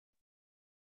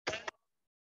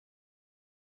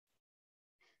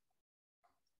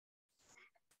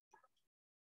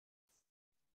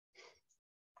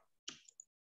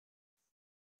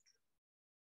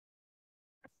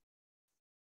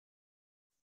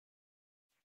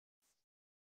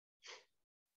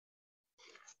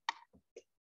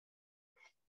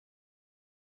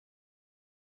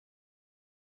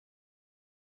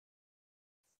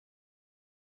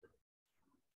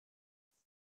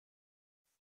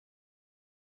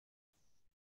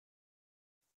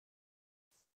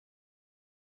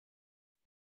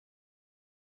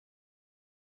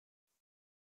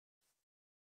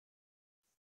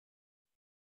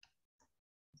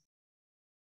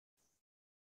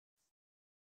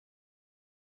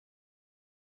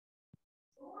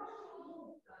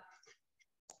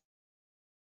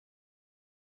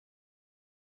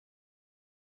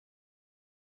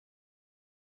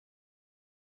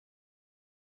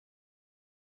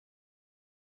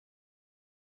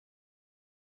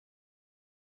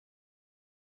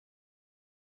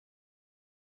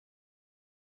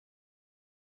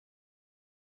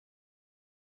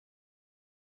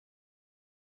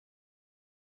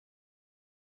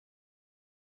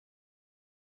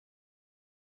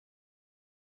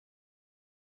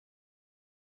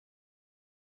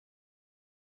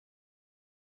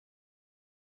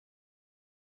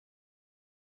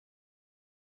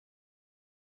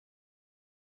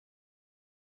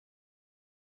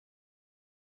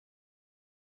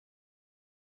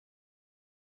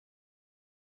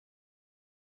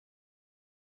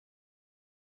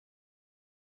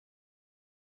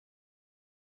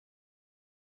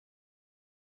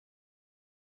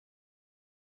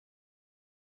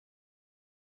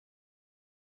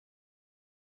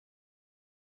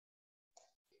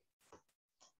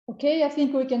Okay, I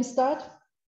think we can start.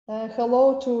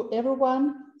 Hello to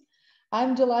everyone.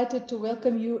 I'm delighted to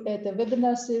welcome you at the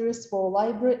webinar series for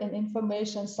library and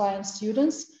information science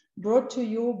students brought to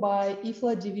you by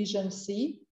IFLA Division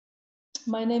C.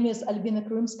 My name is Albina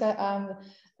Krymskaya. I'm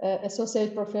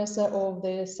Associate Professor of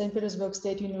the St. Petersburg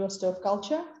State University of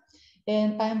Culture,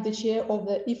 and I'm the chair of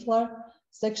the IFLA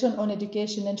section on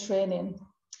education and training.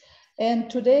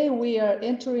 And today we are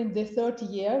entering the third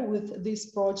year with this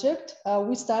project.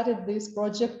 We started this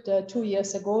project 2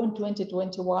 years ago in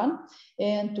 2021,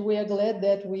 and we are glad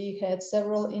that we had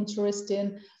several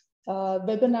interesting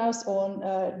webinars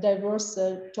on diverse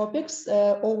topics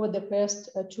over the past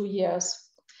 2 years.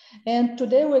 And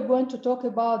today we're going to talk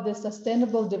about the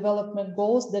Sustainable Development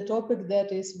Goals, the topic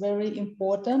that is very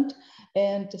important,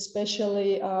 and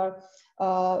especially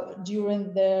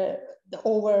during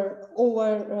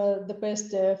over the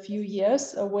past few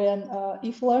years when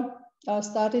IFLA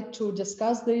started to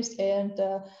discuss this, and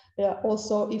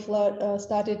also IFLA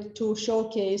started to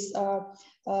showcase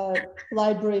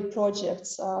library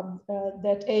projects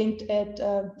that aimed at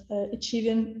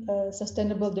achieving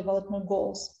Sustainable Development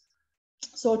Goals.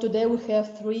 So today we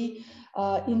have three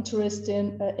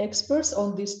interesting experts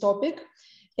on this topic,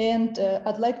 and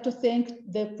I'd like to thank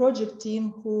the project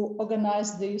team who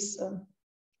organized this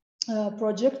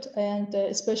project, and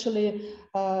especially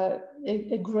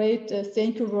a great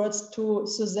thank you words to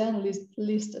Susanne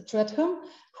List-Tretthahn,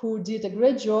 who did a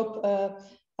great job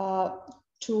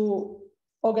to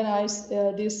organize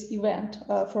this event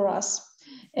for us.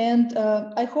 And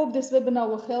I hope this webinar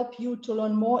will help you to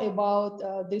learn more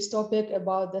about this topic,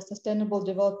 about the Sustainable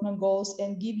Development Goals,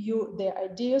 and give you the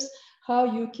ideas how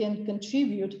you can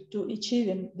contribute to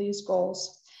achieving these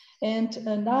goals. And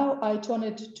now I turn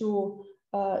it to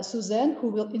Susanne, who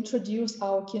will introduce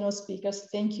our keynote speakers.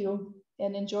 Thank you,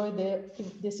 and enjoy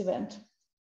this event.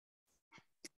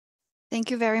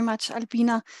 Thank you very much,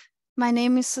 Albina. My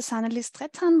name is Susanne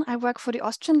List-Tretthahn. I work for the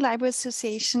Austrian Library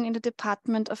Association in the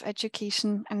Department of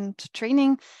Education and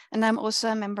Training, and I'm also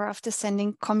a member of the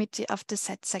Standing Committee of the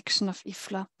SET section of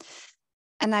IFLA.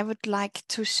 And I would like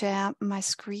to share my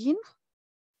screen.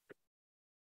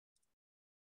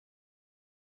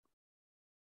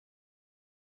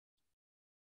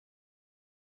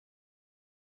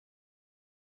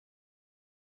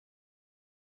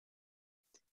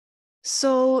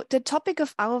 So the topic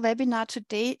of our webinar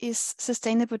today is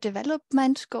Sustainable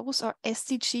Development Goals, or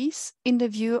SDGs, in the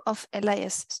view of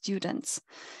LIS students.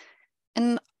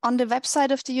 And on the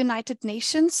website of the United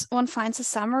Nations, one finds a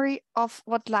summary of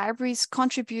what libraries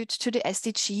contribute to the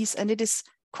SDGs, and it is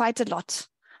quite a lot.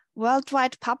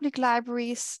 Worldwide public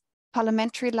libraries,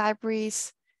 parliamentary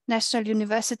libraries, national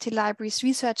university libraries,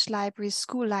 research libraries,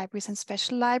 school libraries, and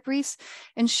special libraries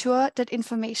ensure that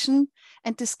information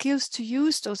and the skills to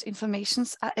use those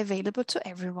informations are available to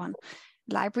everyone.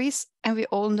 Libraries, and we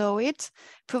all know it,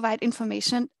 provide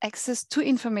information, access to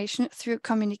information through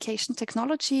communication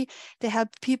technology. They help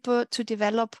people to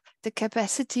develop the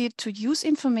capacity to use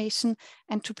information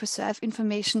and to preserve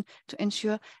information to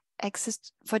ensure access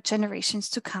for generations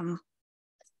to come.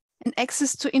 And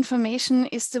access to information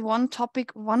is one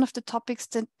of the topics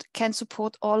that can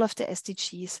support all of the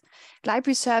SDGs.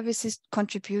 Library services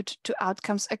contribute to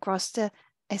outcomes across the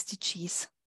SDGs.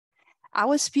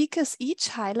 Our speakers each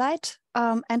highlight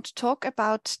and talk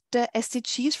about the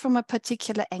SDGs from a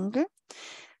particular angle.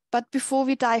 But before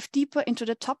we dive deeper into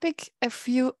the topic, a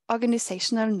few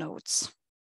organizational notes.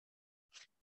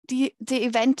 The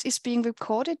event is being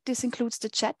recorded. This includes the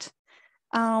chat.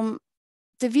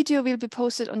 The video will be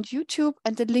posted on YouTube,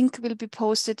 and the link will be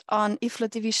posted on IFLA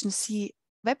Division C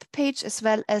webpage, as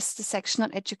well as the section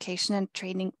on education and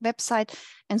training website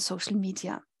and social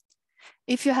media.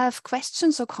 If you have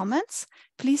questions or comments,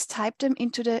 please type them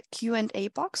into the Q&A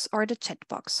box or the chat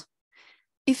box.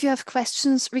 If you have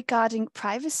questions regarding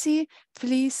privacy,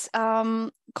 please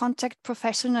contact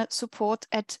professional support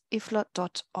at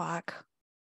ifla.org.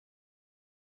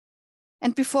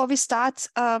 And before we start,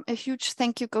 a huge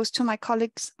thank you goes to my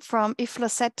colleagues from IFLA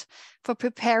SET for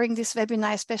preparing this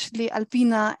webinar, especially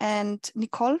Albina and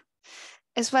Nicole,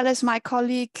 as well as my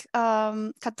colleague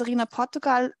Catarina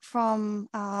Portugal from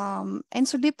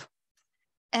ENSOLIB.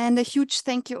 And a huge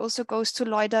thank you also goes to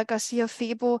Loida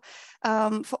Garcia-Febo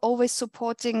for always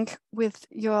supporting with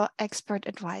your expert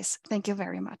advice. Thank you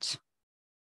very much.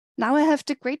 Now I have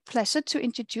the great pleasure to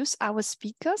introduce our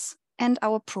speakers and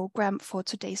our program for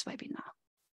today's webinar.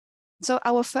 So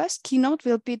our first keynote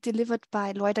will be delivered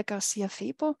by Loida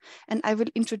Garcia-Febo, and I will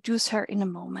introduce her in a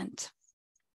moment.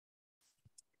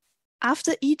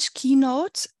 After each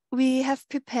keynote, we have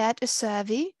prepared a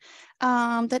survey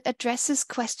that addresses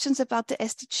questions about the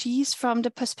SDGs from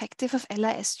the perspective of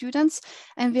LIS students,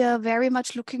 and we are very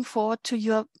much looking forward to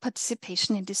your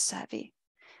participation in this survey.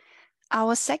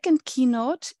 Our second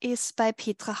keynote is by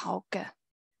Petra Hauke.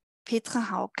 Petra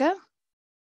Hauke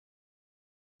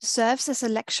serves as a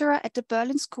lecturer at the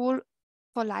Berlin School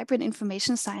for Library and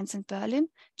Information Science in Berlin,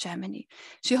 Germany.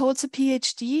 She holds a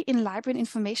PhD in Library and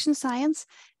Information Science,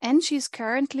 and she is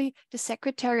currently the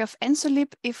secretary of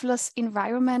ENSOLIB, IFLA's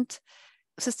Environment,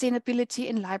 Sustainability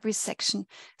in Libraries section.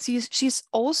 She's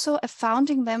also a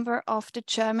founding member of the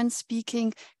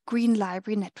German-speaking Green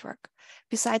Library Network.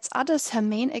 Besides others, her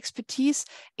main expertise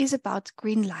is about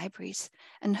green libraries,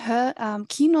 and her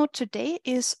keynote today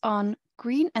is on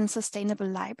green and sustainable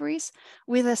libraries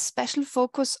with a special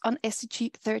focus on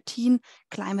SDG 13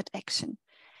 climate action.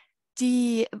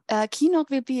 The keynote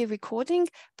will be a recording,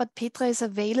 but Petra is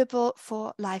available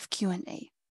for live Q&A.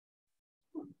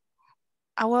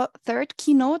 Our third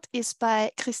keynote is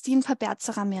by Kristīne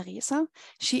Pabērza-Ramiresa.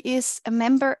 She is a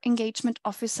member engagement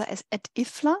officer at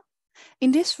IFLA.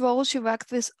 In this role, she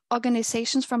worked with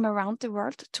organizations from around the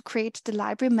world to create the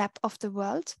library map of the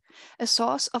world, a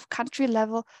source of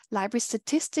country-level library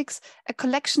statistics, a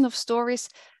collection of stories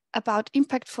about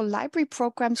impactful library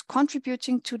programs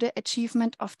contributing to the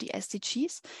achievement of the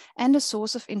SDGs, and a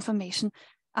source of information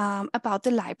about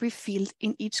the library field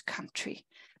in each country.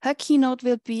 Her keynote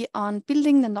will be on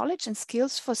building the knowledge and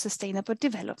skills for sustainable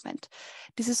development.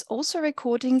 This is also a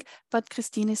recording, but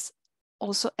Kristīne is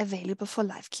also available for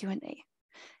live Q&A.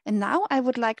 And now I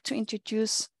would like to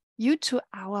introduce you to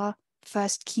our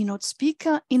first keynote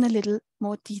speaker in a little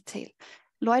more detail.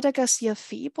 Loida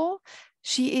Garcia-Febo.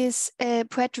 She is a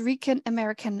Puerto Rican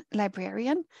American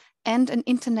librarian and an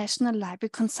international library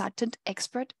consultant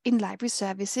expert in library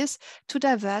services to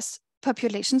diverse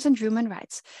populations and human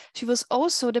rights. She was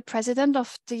also the president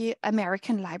of the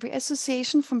American Library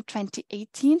Association from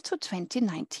 2018 to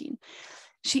 2019.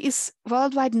 She is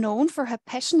worldwide known for her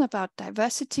passion about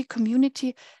diversity,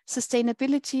 community,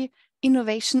 sustainability,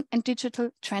 innovation, and digital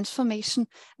transformation,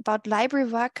 about library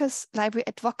workers, library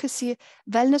advocacy,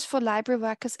 wellness for library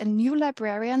workers, and new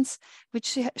librarians,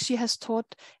 which she has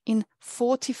taught in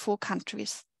 44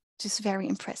 countries, which is very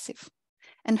impressive.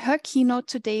 And her keynote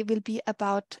today will be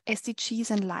about SDGs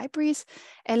and libraries,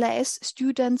 LIS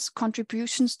students'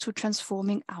 contributions to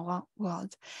transforming our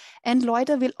world. And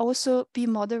Loida will also be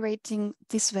moderating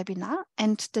this webinar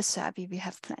and the survey we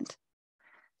have planned.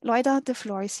 Loida, the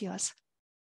floor is yours.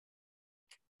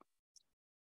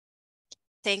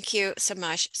 Thank you so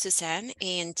much, Susanne.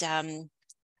 And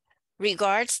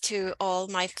regards to all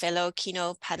my fellow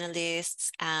keynote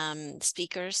panelists,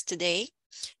 speakers today.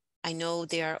 I know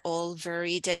they are all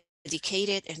very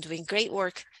dedicated and doing great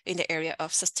work in the area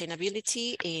of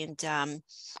sustainability and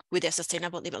with the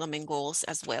Sustainable Development Goals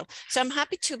as well. So I'm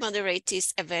happy to moderate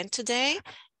this event today.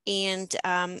 And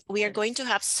we are going to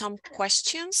have some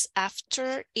questions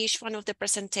after each one of the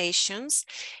presentations.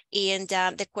 And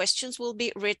the questions will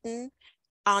be written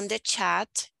on the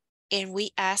chat. And we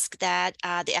ask that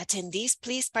the attendees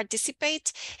please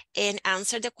participate and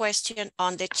answer the question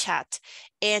on the chat.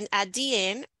 And at the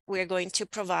end, we're going to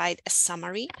provide a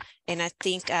summary, and I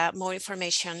think more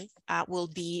information will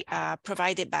be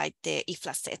provided by the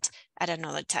IFLA set at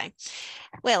another time.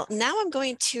 Well, now I'm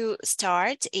going to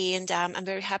start, and I'm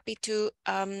very happy to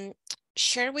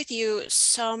share with you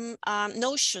some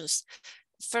notions.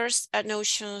 First,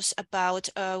 notions about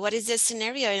what is the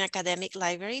scenario in academic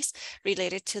libraries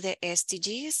related to the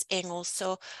SDGs, and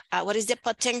also what is the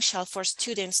potential for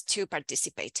students to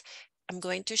participate. I'm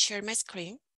going to share my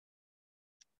screen.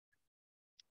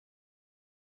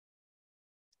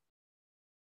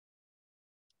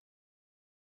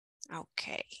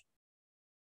 Okay,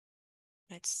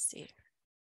 let's see.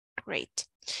 Great.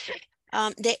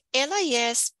 The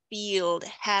LIS field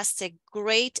has a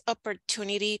great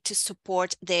opportunity to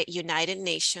support the United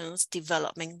Nations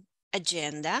Development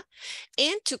Agenda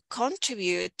and to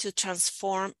contribute to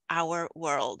transform our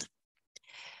world.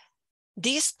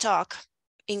 This talk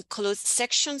includes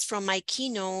sections from my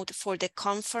keynote for the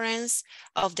conference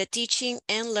of the Teaching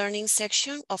and Learning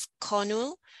section of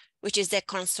CONUL, which is the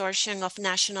Consortium of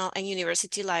National and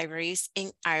University Libraries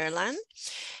in Ireland,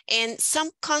 and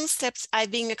some concepts I've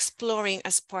been exploring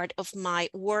as part of my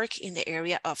work in the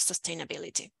area of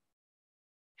sustainability.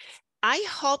 I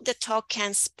hope the talk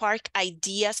can spark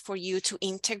ideas for you to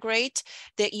integrate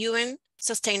the UN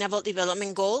Sustainable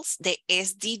Development Goals, the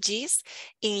SDGs,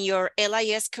 in your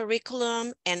LIS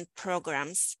curriculum and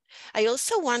programs. I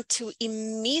also want to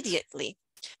immediately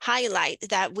highlight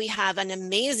that we have an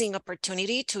amazing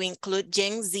opportunity to include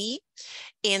Gen Z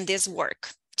in this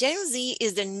work. Gen Z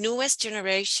is the newest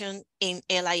generation in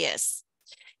LIS.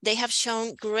 They have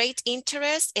shown great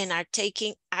interest and are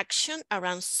taking action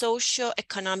around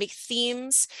socio-economic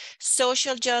themes,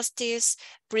 social justice,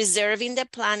 preserving the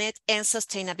planet, and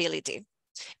sustainability,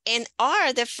 and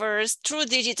are the first true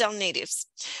digital natives.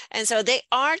 And so they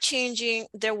are changing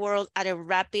the world at a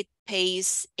rapid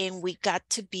pace, and we got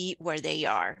to be where they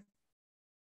are.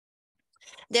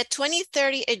 The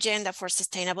 2030 Agenda for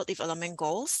Sustainable Development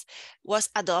Goals was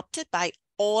adopted by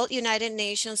all United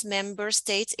Nations member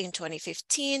states in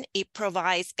 2015. It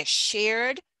provides a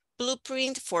shared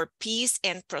blueprint for peace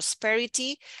and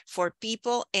prosperity for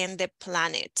people and the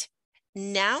planet,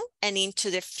 now and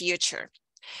into the future.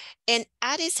 And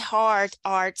at its heart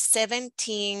are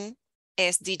 17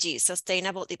 SDGs,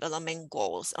 Sustainable Development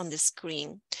Goals, on the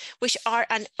screen, which are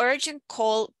an urgent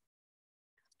call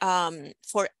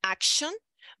for action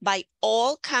by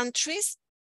all countries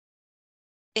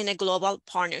in a global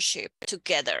partnership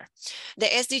together. The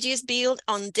SDGs build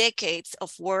on decades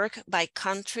of work by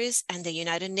countries and the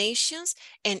United Nations,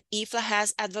 and IFLA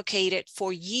has advocated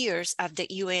for years at the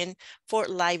UN for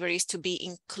libraries to be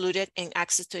included, and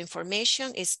access to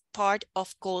information is part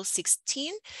of Goal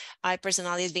 16. I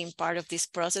personally have been part of this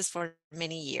process for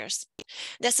many years.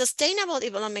 The Sustainable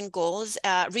Development Goals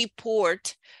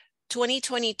report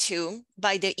 2022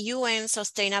 by the UN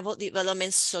Sustainable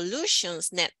Development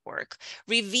Solutions Network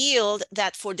revealed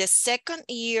that for the second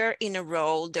year in a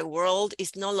row, the world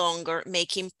is no longer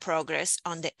making progress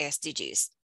on the SDGs.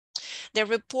 The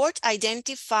report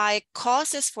identified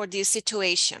causes for this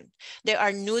situation. There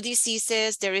are new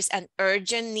diseases, there is an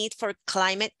urgent need for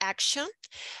climate action,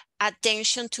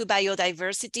 attention to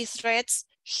biodiversity threats,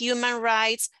 human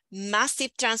rights,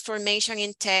 massive transformation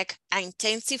in tech,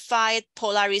 intensified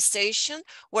polarization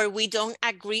where we don't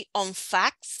agree on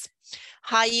facts,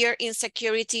 higher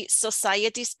insecurity,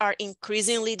 societies are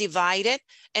increasingly divided,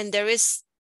 and there is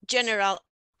general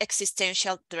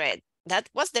existential threat. That's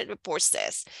what the report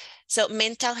says. So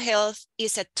mental health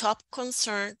is a top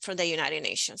concern for the United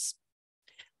Nations.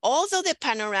 Although the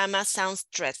panorama sounds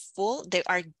dreadful, there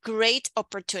are great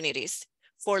opportunities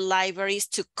for libraries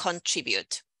to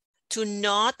contribute, to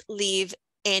not leave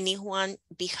anyone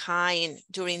behind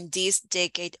during this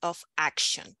decade of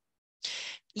action.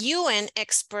 UN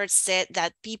experts said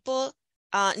that people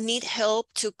need help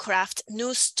to craft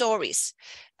new stories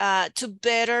to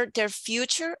better their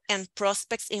future and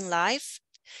prospects in life.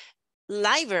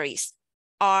 Libraries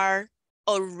are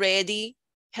already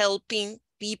helping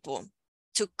people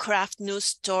to craft new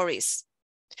stories,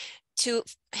 to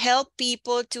help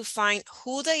people to find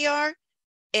who they are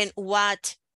and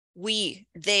what we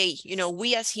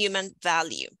as humans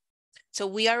value. So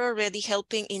we are already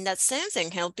helping in that sense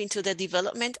and helping to the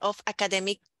development of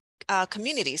academic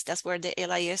communities. That's where the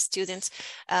LIS students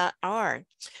are.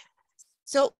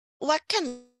 So what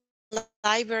can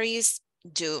libraries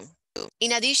do?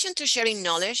 In addition to sharing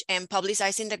knowledge and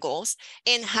publicizing the goals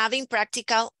and having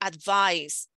practical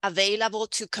advice available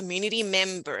to community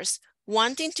members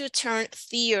wanting to turn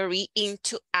theory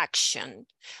into action,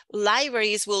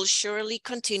 libraries will surely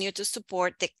continue to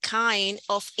support the kind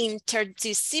of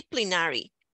interdisciplinary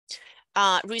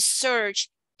research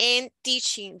and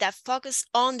teaching that focus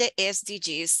on the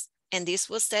SDGs. And this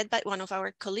was said by one of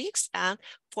our colleagues and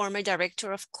former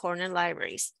director of Cornell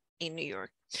Libraries in New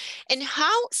York. And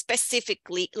how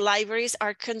specifically libraries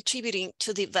are contributing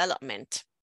to development.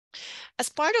 As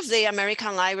part of the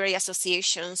American Library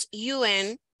Association's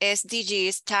UN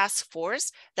SDGs task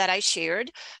force that I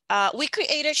shared, we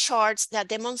created charts that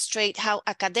demonstrate how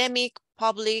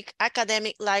public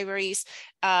academic libraries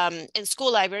and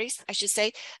school libraries, I should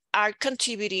say, are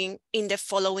contributing in the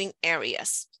following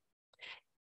areas.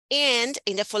 And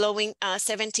in the following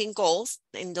 17 goals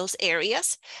in those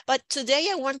areas. But today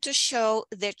I want to show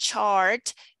the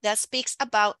chart that speaks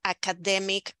about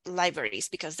academic libraries,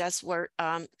 because that's where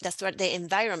the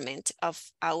environment of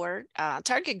our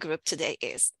target group today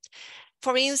is.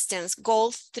 For instance,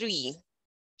 goal 3,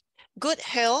 good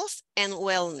health and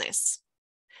wellness.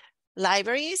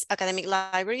 Libraries, academic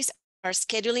libraries, are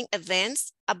scheduling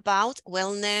events about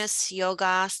wellness,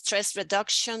 yoga, stress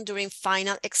reduction during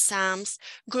final exams,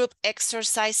 group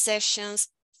exercise sessions,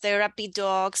 therapy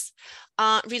dogs.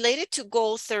 Related to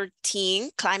goal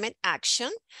 13, climate action,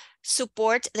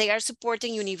 they are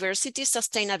supporting university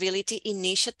sustainability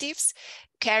initiatives,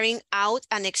 carrying out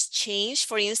an exchange,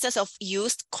 for instance, of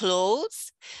used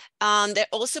clothes. They're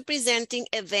also presenting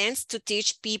events to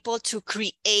teach people to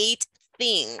create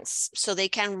things so they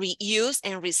can reuse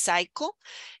and recycle,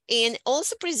 and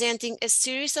also presenting a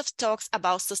series of talks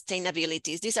about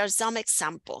sustainability. These are some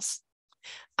examples.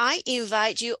 I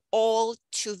invite you all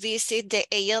to visit the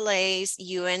IFLA's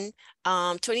UN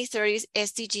 2030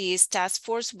 SDGs Task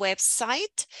Force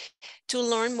website to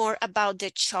learn more about the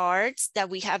charts that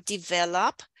we have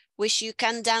developed, which you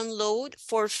can download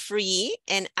for free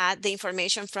and add the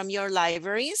information from your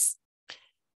libraries.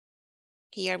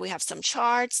 Here we have some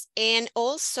charts, and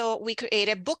also we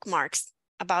created bookmarks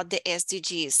about the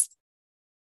SDGs.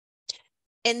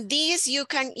 And these you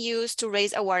can use to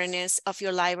raise awareness of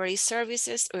your library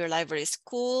services or your library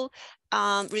school,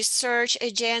 research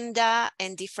agenda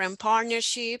and different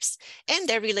partnerships and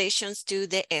their relations to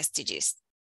the SDGs.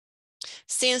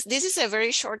 Since this is a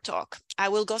very short talk, I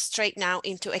will go straight now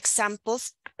into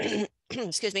examples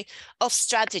excuse me, of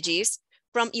strategies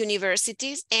from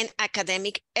universities and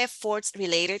academic efforts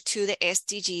related to the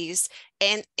SDGs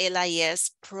and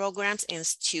LIS programs and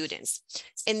students.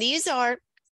 And these are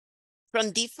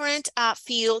from different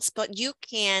fields, but you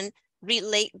can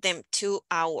relate them to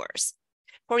ours.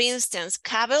 For instance,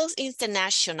 Cabels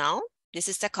International, this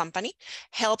is the company,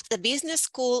 helped the business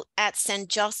school at St.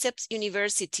 Joseph's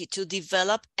University to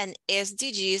develop an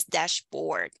SDGs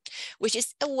dashboard, which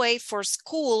is a way for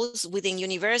schools within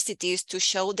universities to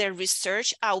show their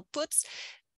research outputs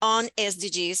on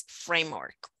SDGs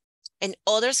framework. And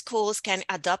other schools can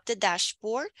adopt the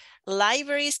dashboard.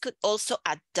 Libraries could also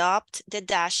adopt the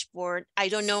dashboard. I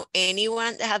don't know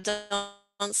anyone that have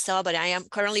done so, but I am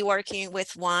currently working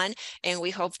with one, and we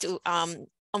hope to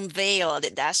unveil the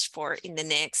dashboard in the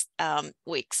next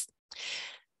weeks.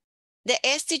 The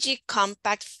SDG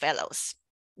Compact Fellows.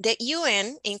 The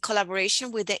UN, in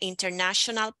collaboration with the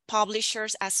International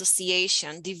Publishers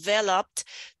Association, developed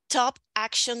top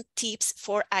action tips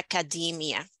for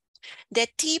academia. The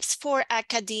tips for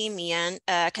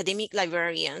academic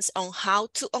librarians on how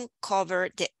to uncover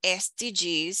the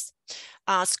SDGs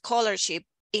scholarship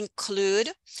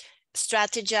include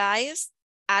strategize,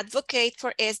 advocate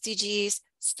for SDGs,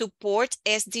 support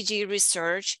SDG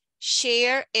research,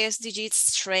 share SDG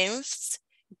strengths,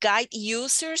 guide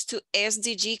users to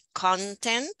SDG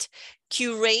content,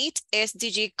 curate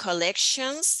SDG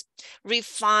collections,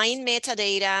 refine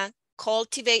metadata,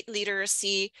 cultivate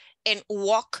literacy, and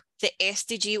walk the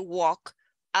SDG walk,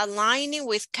 aligning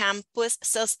with campus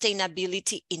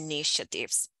sustainability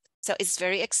initiatives. So it's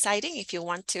very exciting if you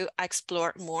want to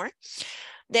explore more.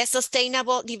 The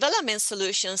Sustainable Development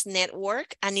Solutions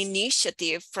Network, an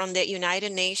initiative from the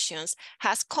United Nations,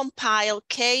 has compiled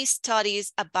case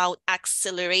studies about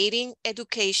accelerating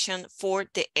education for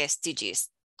the SDGs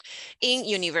in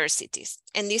universities.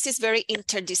 And this is very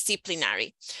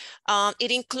interdisciplinary.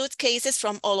 It includes cases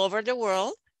from all over the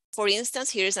world. For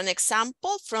instance, here's an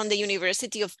example from the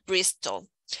University of Bristol.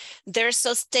 Their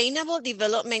Sustainable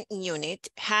Development Unit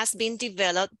has been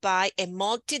developed by a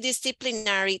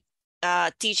multidisciplinary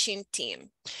teaching team.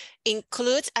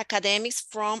 Includes academics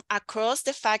from across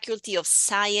the Faculty of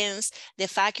Science, the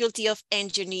Faculty of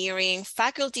Engineering,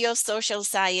 Faculty of Social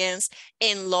Science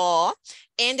and Law,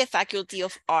 and the Faculty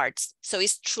of Arts. So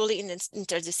it's truly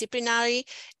interdisciplinary.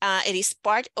 It is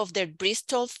part of their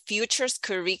Bristol Futures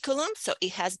curriculum, so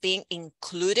it has been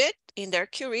included in their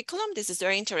curriculum. This is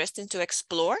very interesting to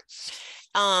explore.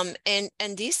 And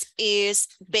this is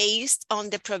based on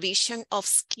the provision of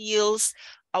skills,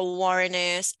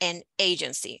 awareness, and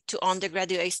agency to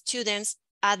undergraduate students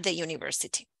at the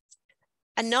university.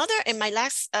 Another, and my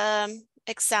last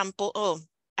example,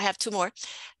 I have two more.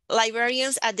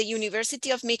 Librarians at the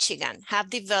University of Michigan have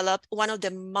developed one of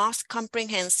the most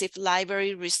comprehensive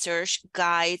library research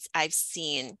guides I've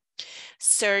seen,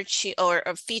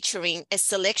 featuring a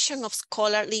selection of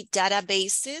scholarly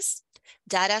databases,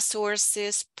 data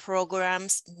sources,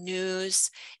 programs,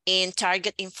 news, and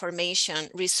target information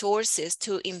resources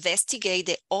to investigate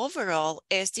the overall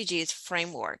SDGs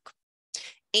framework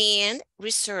and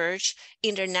research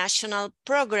international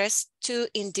progress to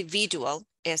individual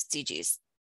SDGs.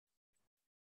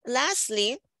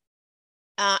 Lastly,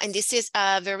 and this is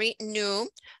very new,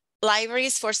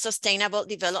 Libraries for Sustainable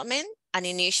Development, an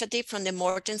initiative from the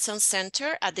Mortenson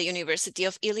Center at the University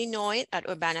of Illinois at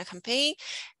Urbana-Champaign,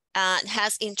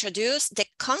 has introduced the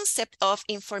concept of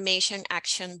information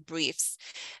action briefs.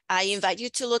 I invite you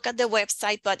to look at the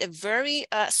website, but a very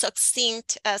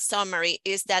succinct summary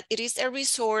is that it is a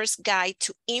resource guide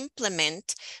to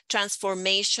implement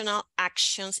transformational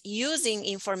actions using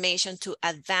information to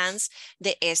advance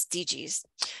the SDGs.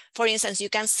 For instance, you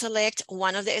can select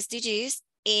one of the SDGs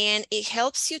and it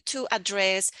helps you to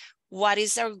address what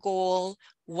is our goal,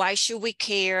 why should we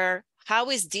care,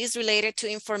 how is this related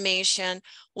to information?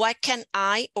 What can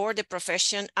I or the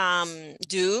profession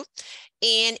do?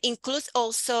 and includes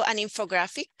also an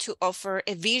infographic to offer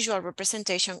a visual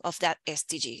representation of that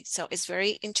SDG. So it's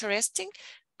very interesting.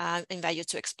 I invite you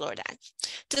to explore that.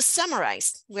 To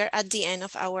summarize, we're at the end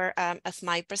of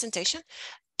my presentation.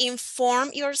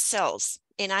 Inform yourselves.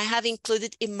 And I have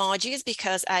included emojis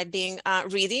because I've been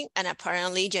reading, and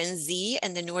apparently Gen Z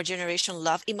and the newer generation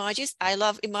love emojis. I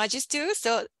love emojis too,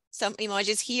 so some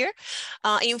emojis here.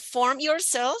 Inform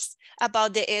yourselves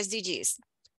about the SDGs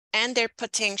and their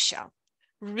potential.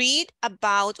 Read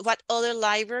about what other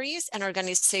libraries and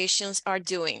organizations are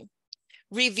doing.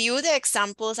 Review the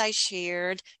examples I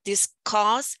shared,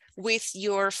 discuss with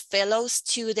your fellow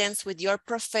students, with your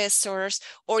professors,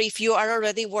 or if you are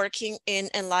already working in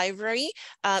a library,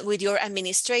 with your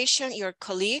administration, your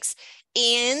colleagues,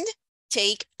 and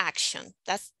take action.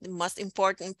 That's the most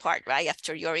important part, right?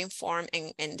 After you're informed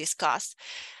and discuss.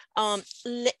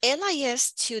 LIS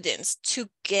students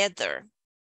together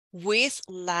with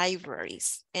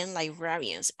libraries and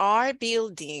librarians are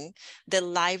building the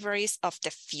libraries of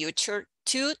the future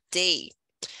today.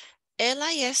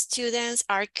 LIS students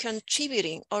are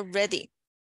contributing already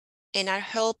and are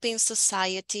helping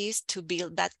societies to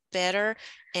build that better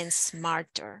and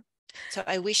smarter. So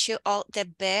I wish you all the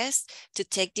best to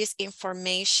take this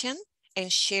information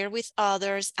and share with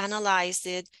others, analyze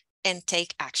it, and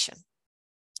take action.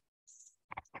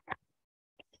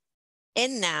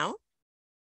 And now,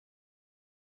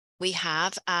 we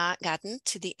have gotten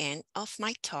to the end of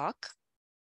my talk.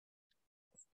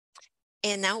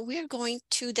 And now we're going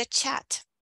to the chat.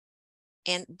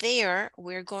 And there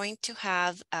we're going to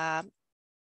have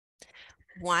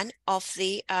one of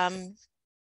the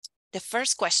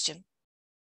first question.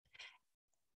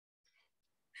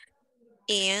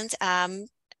 And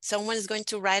someone is going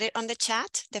to write it on the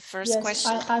chat, the first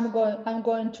question. Yes, I'm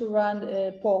going to run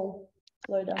a poll,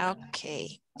 Loida.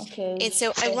 Okay. Okay. And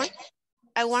so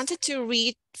I wanted to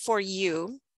read for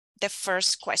you the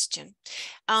first question.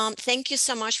 Thank you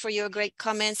so much for your great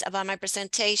comments about my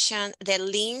presentation. The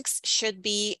links should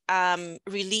be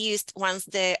released once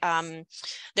the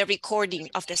recording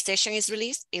of the session is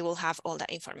released. It will have all that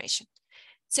information.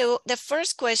 So the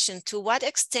first question, to what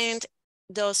extent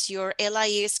does your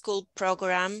LIS school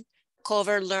program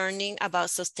cover learning about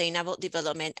sustainable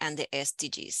development and the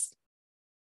SDGs?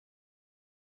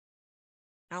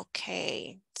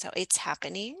 Okay, so it's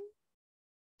happening.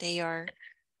 They are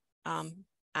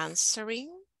answering.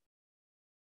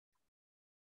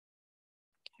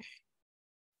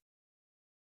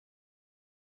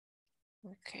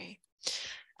 Okay.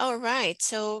 All right,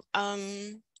 so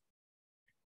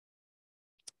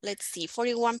let's see,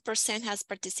 41% has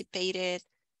participated.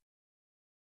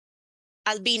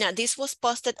 Albina, this was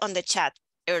posted on the chat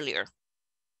earlier.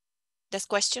 This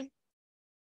question?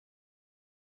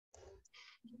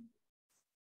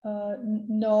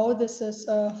 No, this is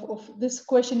this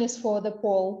question is for the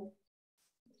poll.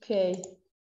 Okay.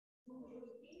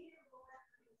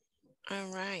 All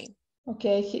right.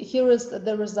 Okay, here is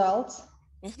the results.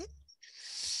 Mm-hmm.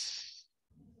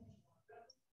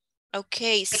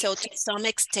 Okay, so to some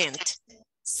extent,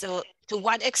 so to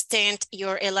what extent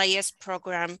your LIS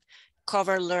program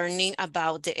cover learning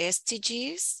about the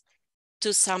SDGs?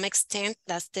 To some extent,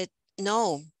 that's the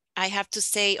no. I have to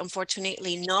say,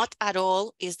 unfortunately, not at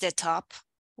all is the top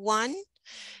one.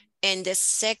 And the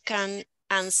second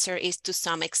answer is to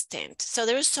some extent. So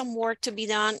there is some work to be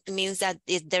done. It means that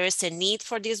there is a need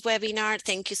for this webinar.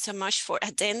 Thank you so much for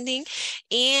attending.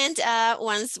 And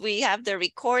once we have the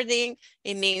recording,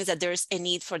 it means that there's a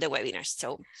need for the webinar.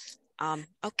 So,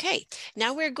 okay.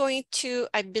 Now we're going to,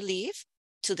 I believe,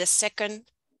 to the second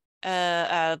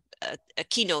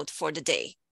keynote for the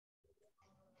day.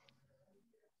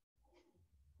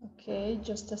 Okay,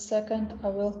 just a second. I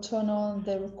will turn on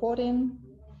the recording.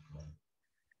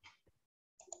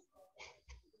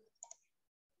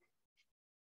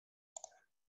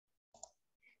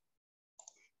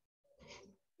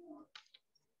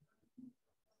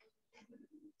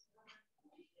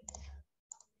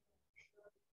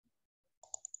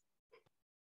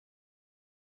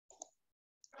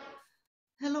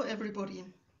 Hello everybody,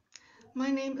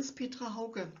 my name is Petra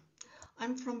Hauke.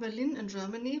 I'm from Berlin in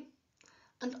Germany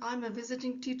and I'm a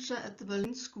visiting teacher at the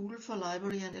Berlin School for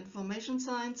Library and Information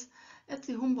Science at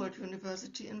the Humboldt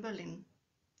University in Berlin.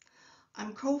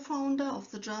 I'm co-founder of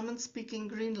the German-speaking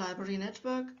Green Library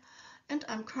Network and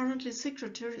I'm currently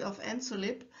secretary of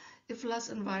ENSOLIB, IFLA's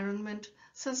Environment,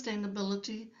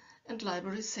 Sustainability and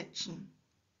Library section.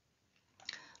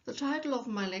 The title of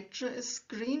my lecture is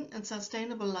Green and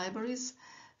Sustainable Libraries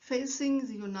Facing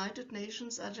the United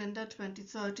Nations Agenda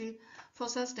 2030 for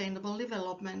Sustainable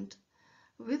Development,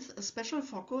 with a special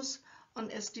focus on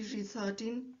SDG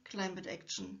 13 climate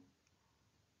action.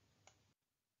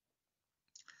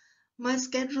 My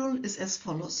schedule is as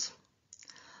follows.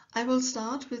 I will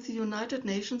start with the United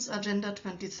Nations Agenda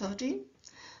 2030,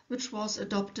 which was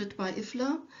adopted by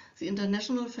IFLA, the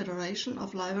International Federation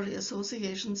of Library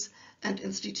Associations and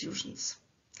Institutions.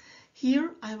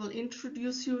 Here I will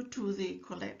introduce you to the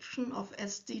collection of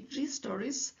SDG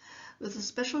stories with a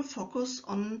special focus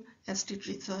on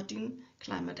SDG 13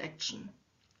 climate action.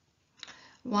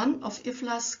 One of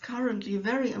IFLA's currently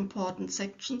very important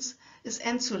sections is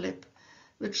ENSULIP,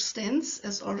 which stands,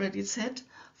 as already said,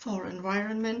 for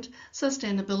Environment,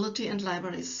 Sustainability and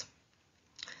Libraries.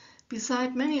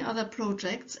 Beside many other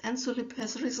projects, ENSULIP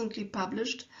has recently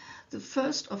published the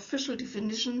first official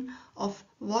definition of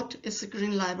what is a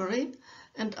green library,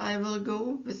 and I will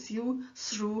go with you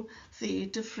through the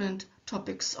different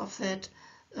topics of that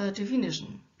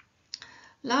definition.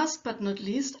 Last but not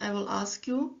least, I will ask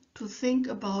you to think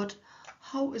about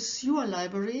how is your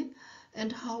library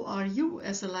and how are you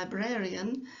as a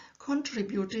librarian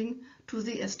contributing to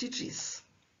the SDGs.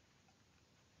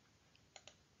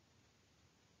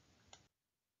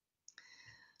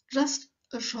 Just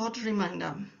a short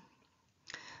reminder.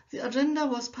 The agenda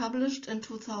was published in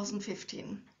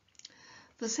 2015.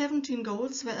 The 17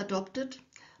 goals were adopted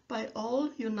by all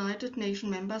United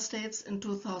Nations member states in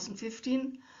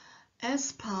 2015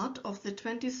 as part of the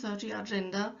 2030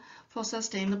 Agenda for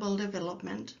Sustainable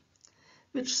Development,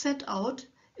 which set out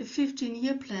a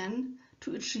 15-year plan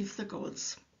to achieve the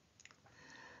goals.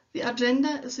 The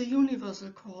agenda is a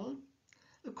universal call,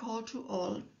 a call to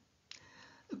all,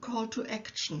 a call to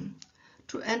action,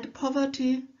 to end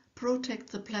poverty,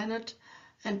 protect the planet,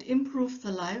 and improve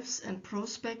the lives and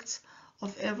prospects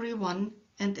of everyone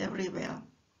and everywhere.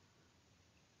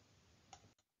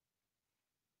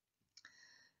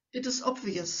 It is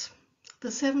obvious,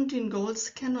 the 17 goals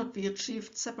cannot be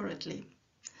achieved separately.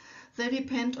 They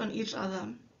depend on each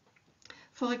other.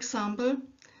 For example,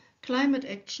 climate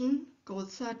action, Goal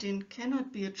 13,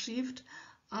 cannot be achieved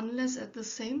unless at the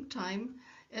same time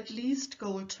at least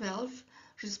Goal 12,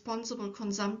 responsible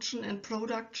consumption and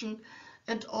production,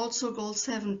 and also Goal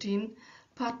 17,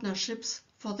 partnerships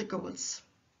for the goals.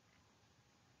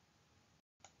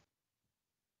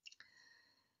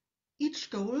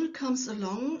 Each goal comes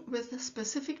along with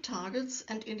specific targets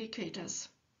and indicators.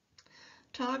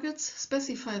 Targets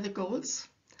specify the goals,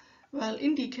 while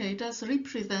indicators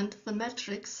represent the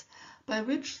metrics by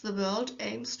which the world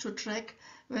aims to track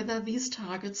whether these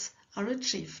targets are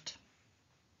achieved.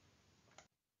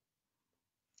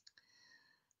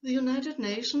 The United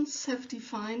Nations have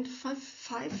defined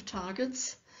five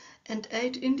targets and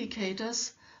 8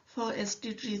 indicators for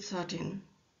SDG 13.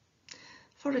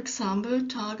 For example,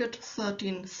 target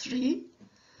 13.3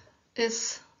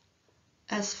 is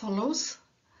as follows: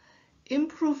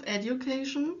 improve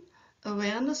education,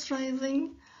 awareness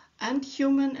raising, and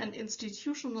human and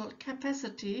institutional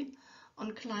capacity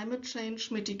on climate change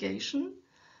mitigation,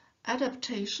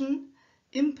 adaptation,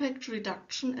 impact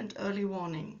reduction, and early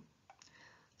warning.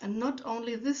 And not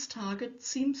only this target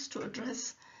seems to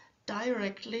address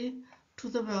directly to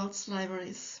the world's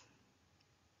libraries.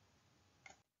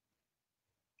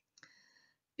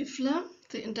 IFLA,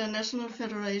 the International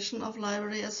Federation of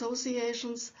Library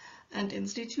Associations and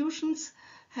Institutions,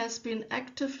 has been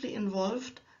actively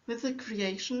involved with the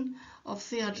creation of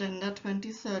the Agenda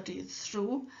 2030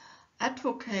 through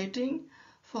advocating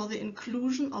for the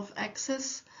inclusion of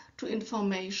access to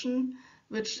information,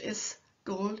 which is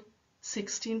Goal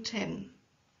 1610.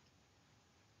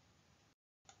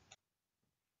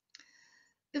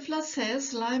 IFLA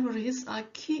says libraries are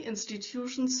key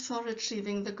institutions for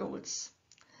achieving the goals.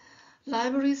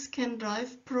 Libraries can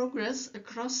drive progress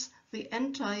across the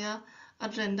entire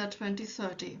Agenda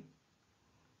 2030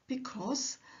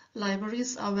 because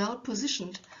libraries are well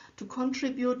positioned to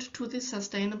contribute to the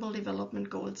Sustainable Development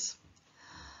Goals.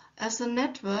 As a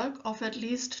network of at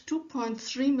least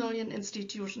 2.3 million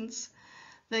institutions,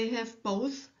 they have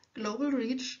both global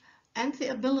reach and the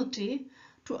ability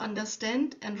to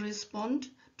understand and respond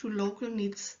to local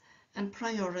needs and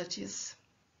priorities.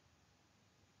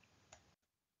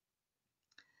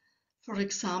 For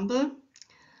example,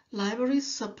 libraries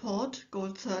support Goal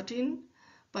 13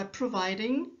 by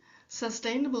providing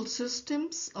sustainable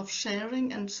systems of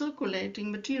sharing and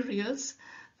circulating materials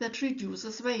that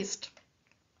reduces waste.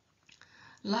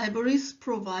 Libraries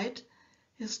provide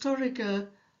historical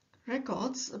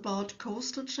records about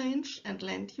coastal change and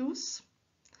land use.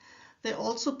 They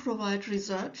also provide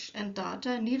research and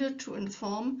data needed to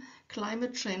inform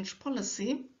climate change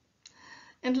policy.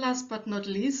 And last but not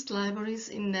least, libraries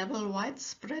enable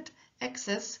widespread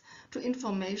access to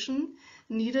information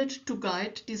needed to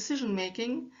guide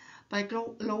decision-making by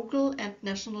local and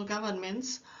national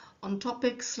governments on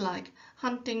topics like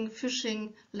hunting,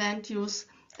 fishing, land use,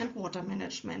 and water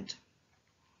management.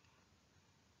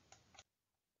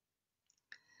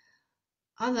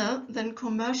 Other than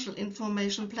commercial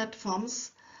information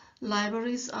platforms,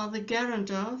 libraries are the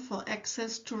guarantor for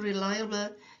access to reliable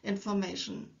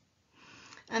information.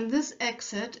 And this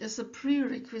access is a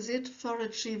prerequisite for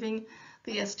achieving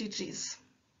the SDGs.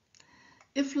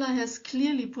 IFLA has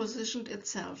clearly positioned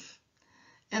itself,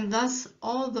 and thus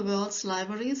all the world's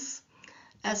libraries,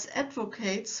 as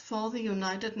advocates for the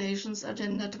United Nations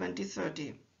Agenda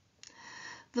 2030.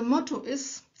 The motto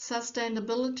is,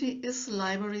 sustainability is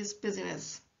libraries'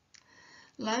 business.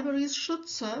 Libraries should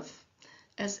serve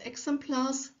as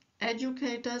exemplars,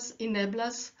 educators,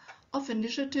 enablers of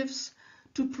initiatives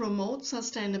to promote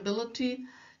sustainability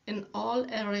in all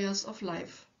areas of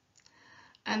life.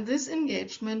 And this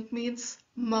engagement means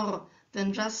more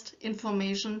than just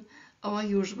information, our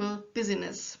usual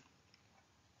business.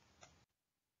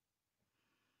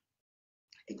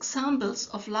 Examples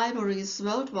of libraries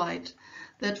worldwide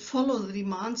that follow the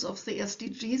demands of the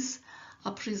SDGs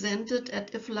are presented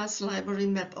at IFLA's Library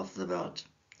Map of the World.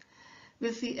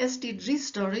 With the SDG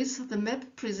stories, the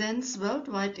map presents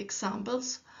worldwide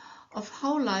examples of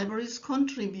how libraries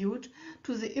contribute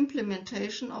to the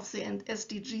implementation of the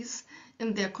SDGs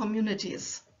in their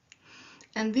communities.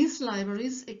 And these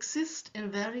libraries exist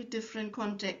in very different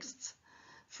contexts,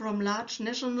 from large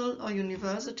national or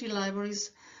university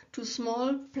libraries to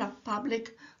small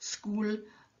public, school,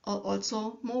 or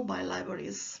also mobile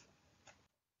libraries.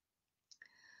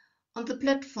 On the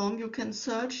platform, you can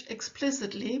search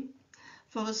explicitly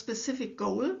for a specific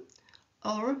goal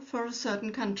or for a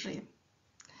certain country.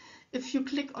 If you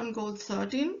click on Goal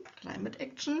 13, Climate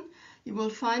Action, you will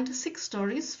find 6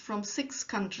 stories from 6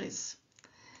 countries.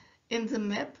 In the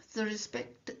map, the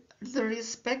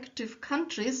respective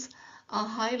countries are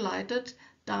highlighted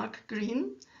dark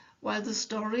green, while the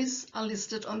stories are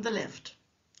listed on the left.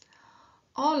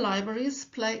 All libraries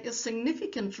play a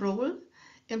significant role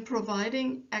in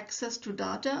providing access to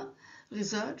data,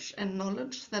 research and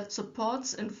knowledge that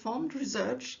supports informed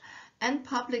research and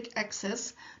public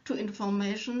access to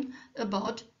information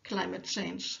about climate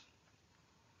change.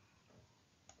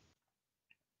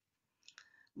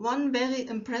 One very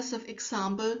impressive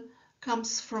example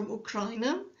comes from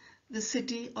Ukraine, the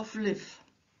city of Lviv.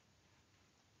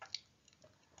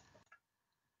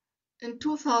 In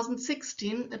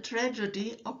 2016, a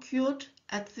tragedy occurred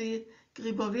at the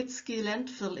Gribovitsky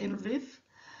landfill in Lviv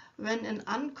when an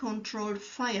uncontrolled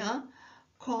fire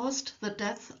caused the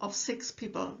death of 6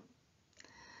 people.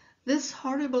 This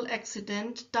horrible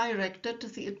accident directed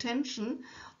the attention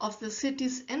of the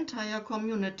city's entire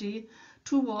community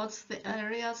towards the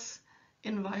area's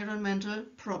environmental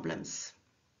problems.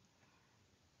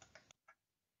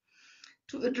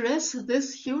 To address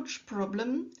this huge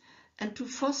problem and to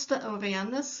foster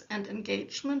awareness and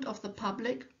engagement of the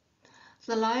public,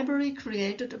 the library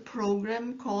created a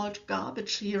program called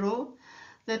Garbage Hero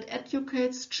that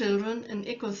educates children in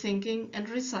eco-thinking and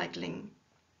recycling.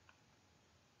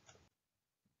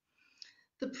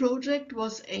 The project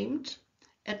was aimed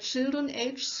at children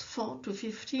aged 4 to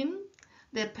 15,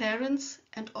 their parents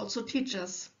and also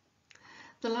teachers.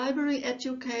 The library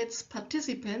educates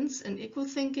participants in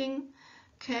eco-thinking,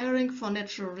 caring for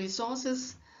natural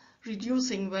resources,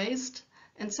 reducing waste,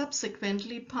 and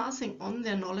subsequently passing on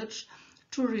their knowledge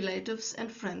to relatives and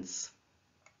friends.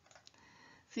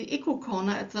 The Eco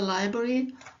Corner at the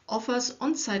library offers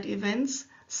on-site events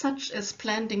such as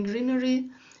planting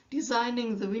greenery,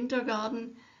 designing the winter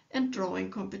garden, and drawing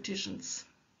competitions.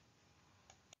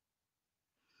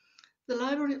 The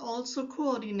library also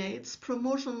coordinates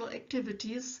promotional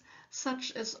activities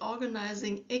such as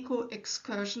organizing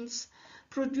eco-excursions,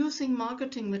 producing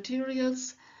marketing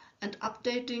materials, and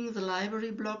updating the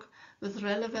library blog with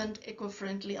relevant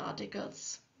eco-friendly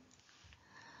articles.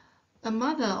 A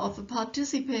mother of a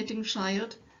participating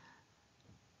child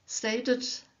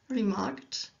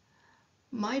remarked,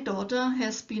 "My daughter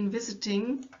has been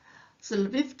visiting the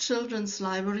Lviv Children's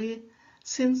Library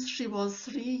since she was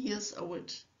 3 years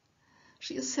old.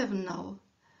 She is 7 now,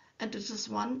 and it is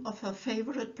one of her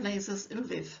favorite places in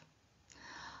Lviv.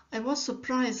 I was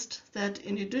surprised that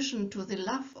in addition to the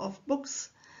love of books,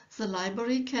 the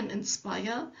library can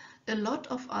inspire a lot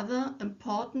of other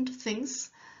important things,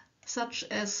 such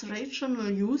as rational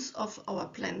use of our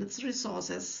planet's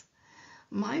resources.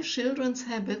 My children's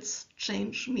habits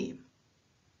change me."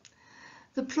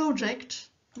 The project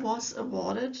was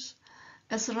awarded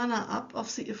as runner-up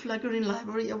of the IFLA Green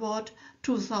Library Award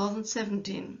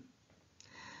 2017.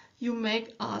 You may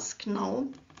ask now,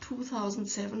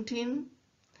 2017,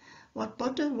 what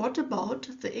about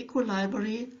the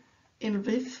Eco-Library in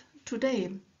Lviv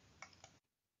today?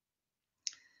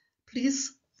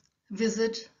 Please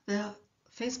visit their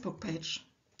Facebook page.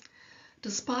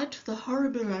 Despite the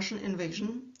horrible Russian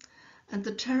invasion and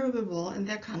the terrible war in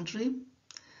their country,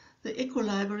 the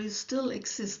Eco-Library still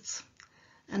exists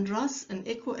and runs an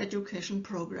eco-education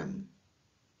program.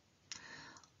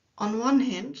 On one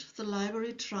hand, the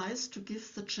library tries to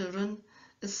give the children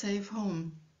a safe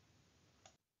home.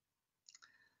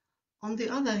 On the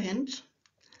other hand,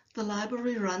 the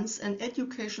library runs an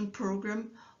education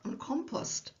program on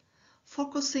compost,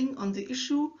 focusing on the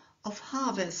issue of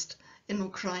harvest in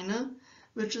Ukraine,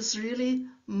 which is really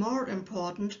more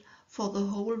important for the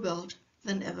whole world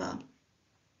than ever.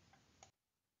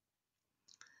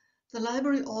 The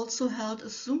library also held a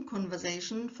Zoom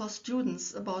conversation for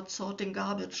students about sorting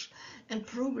garbage and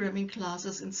programming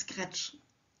classes in Scratch.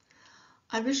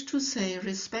 I wish to say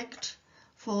respect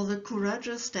for the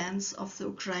courageous stance of the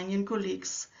Ukrainian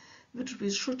colleagues, which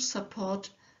we should support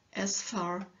as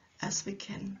far as we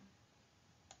can.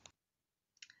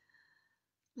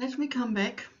 Let me come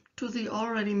back to the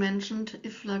already mentioned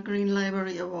IFLA Green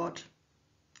Library Award.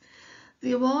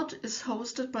 The award is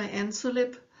hosted by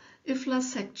NSOLIP, IFLA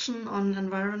section on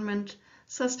environment,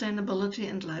 sustainability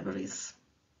and libraries.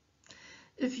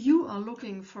 If you are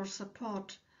looking for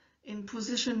support in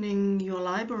positioning your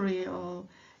library or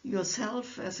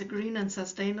yourself as a green and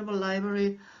sustainable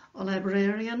library or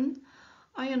librarian,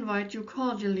 I invite you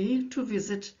cordially to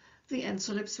visit the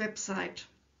NSOLIP's website.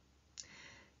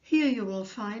 Here you will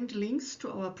find links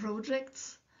to our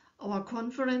projects, our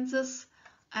conferences,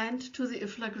 and to the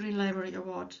IFLA Green Library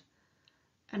Award,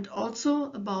 and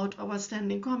also about our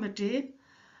standing committee,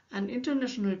 an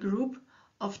international group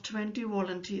of 20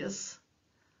 volunteers.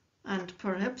 And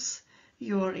perhaps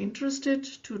you are interested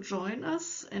to join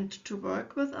us and to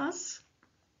work with us.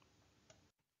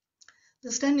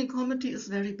 The standing committee is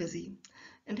very busy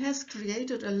and has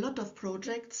created a lot of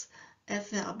projects,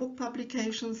 as there are book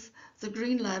publications, the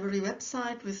Green Library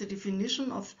website with the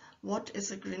definition of what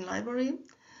is a Green Library,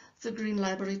 the Green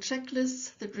Library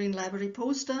checklist, the Green Library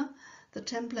poster. The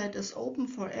template is open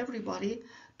for everybody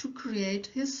to create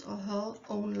his or her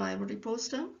own library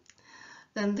poster.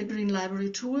 Then the Green Library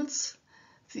tools,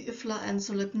 the IFLA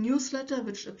NSOLIP newsletter,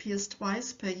 which appears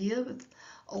twice per year with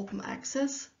open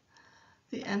access,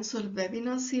 the NSOLIP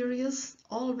webinar series.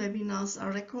 All webinars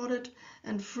are recorded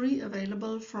and free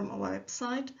available from our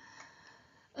website,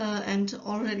 and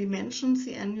already mentioned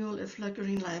the annual IFLA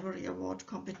Green Library Award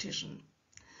competition.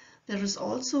 There is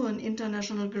also an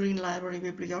international Green Library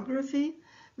bibliography,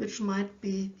 which might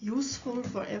be useful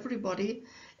for everybody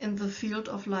in the field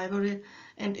of library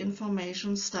and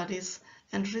information studies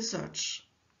and research.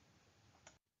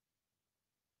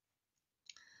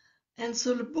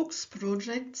 NSOLIP Books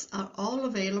projects are all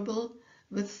available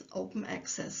with open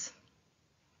access.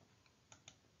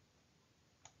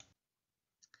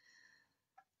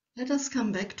 Let us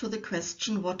come back to the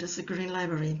question, what is a Green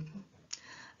Library?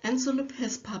 NSOLIP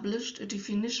has published a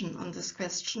definition on this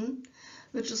question,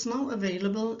 which is now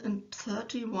available in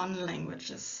 31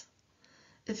 languages.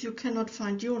 If you cannot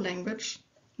find your language,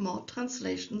 more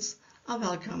translations are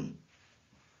welcome.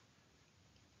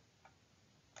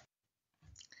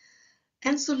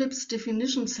 NSOLIP's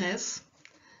definition says,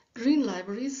 green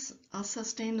libraries are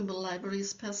sustainable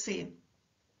libraries per se.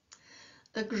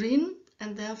 A green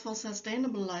and therefore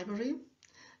sustainable library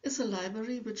is a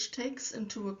library which takes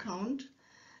into account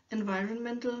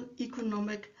environmental,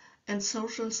 economic and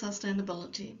social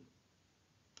sustainability.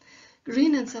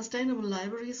 Green and sustainable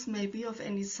libraries may be of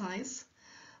any size,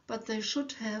 but they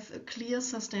should have a clear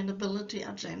sustainability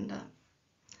agenda,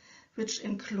 which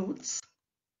includes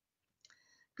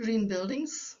green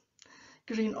buildings,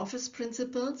 green office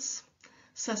principles,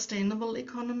 sustainable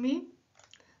economy,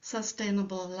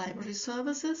 sustainable library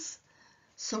services,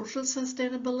 social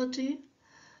sustainability,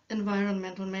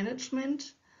 environmental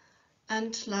management,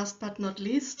 and last but not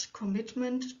least,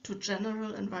 commitment to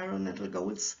general environmental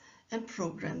goals and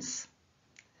programs.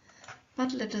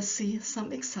 But let us see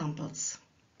some examples.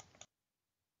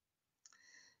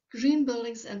 Green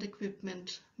buildings and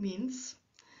equipment means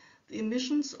the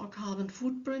emissions or carbon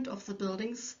footprint of the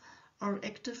buildings are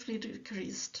actively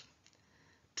decreased.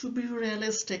 To be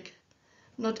realistic,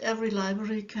 not every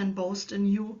library can boast a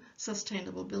new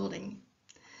sustainable building,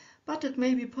 but it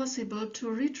may be possible to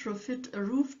retrofit a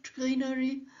roofed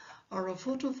greenery or a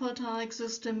photovoltaic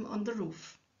system on the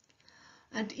roof.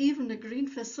 And even a green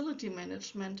facility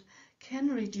management can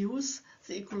reduce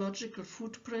the ecological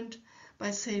footprint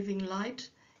by saving light,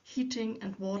 heating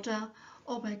and water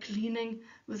or by cleaning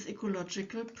with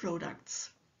ecological products.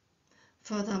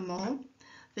 Furthermore,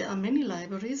 there are many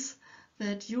libraries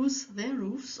that use their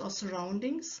roofs or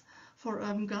surroundings for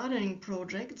urban gardening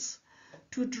projects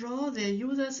to draw their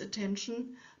users'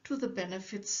 attention to the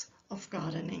benefits of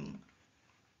gardening.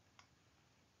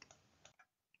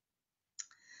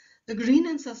 A green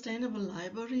and sustainable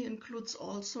library includes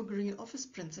also green office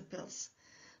principles,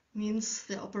 means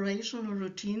the operational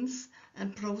routines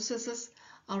and processes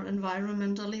are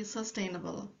environmentally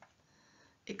sustainable.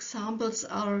 Examples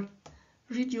are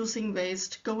reducing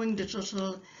waste, going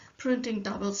digital, printing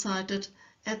double-sided,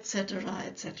 etc.,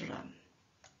 etc.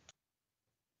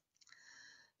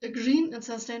 A green and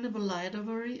sustainable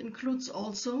library includes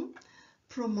also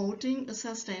promoting a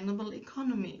sustainable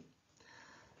economy.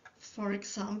 For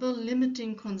example,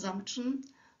 limiting consumption,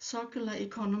 circular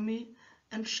economy,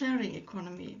 and sharing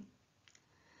economy.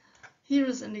 Here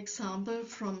is an example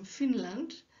from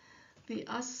Finland. The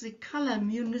Asikala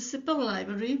Municipal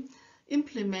Library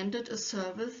implemented a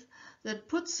service that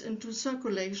puts into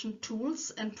circulation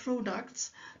tools and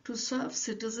products to serve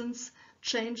citizens'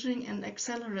 changing and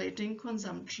accelerating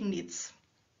consumption needs.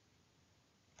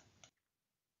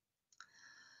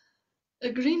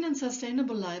 A green and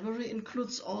sustainable library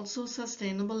includes also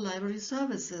sustainable library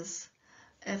services,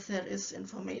 as there is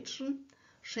information,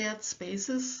 shared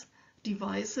spaces,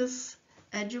 devices,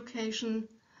 education,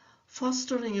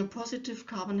 fostering a positive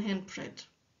carbon handprint.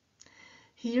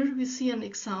 Here we see an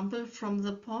example from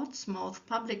the Portsmouth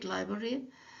Public Library,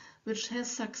 which has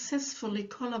successfully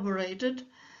collaborated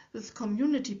with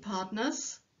community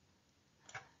partners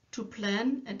to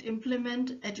plan and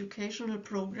implement educational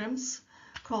programs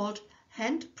called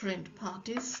handprint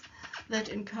parties that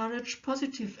encourage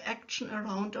positive action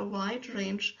around a wide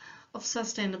range of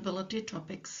sustainability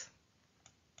topics.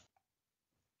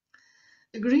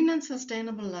 A green and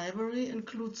sustainable library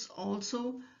includes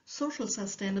also social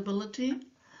sustainability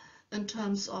in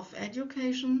terms of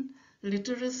education,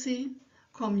 literacy,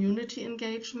 community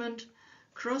engagement,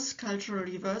 cross-cultural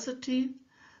diversity,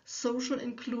 social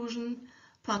inclusion,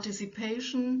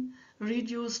 participation,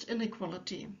 reduced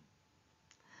inequality.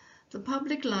 The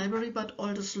public library Bad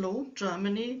Oldesloe,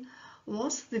 Germany,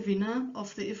 was the winner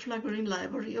of the IFLA Green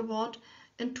Library Award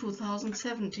in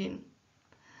 2017.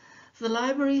 The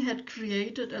library had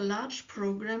created a large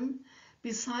program,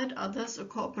 beside others a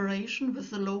cooperation with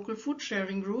the local food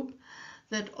sharing group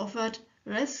that offered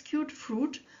rescued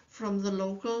fruit from the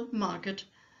local market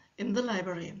in the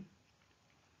library.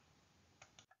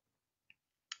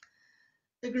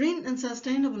 A green and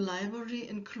sustainable library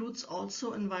includes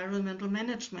also environmental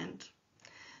management,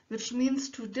 which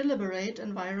means to deliberate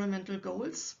environmental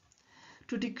goals,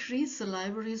 to decrease the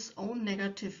library's own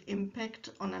negative impact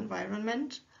on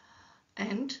environment,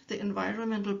 and the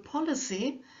environmental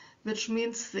policy, which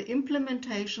means the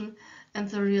implementation and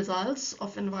the results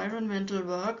of environmental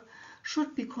work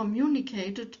should be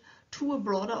communicated to a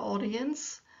broader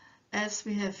audience, as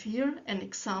we have here an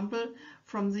example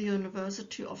from the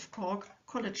University of Cork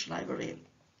College Library.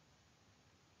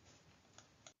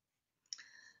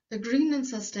 A green and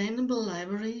sustainable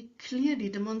library clearly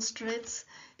demonstrates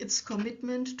its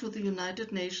commitment to the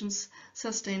United Nations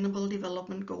Sustainable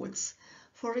Development Goals,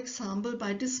 for example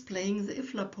by displaying the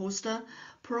IFLA poster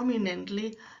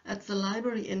prominently at the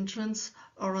library entrance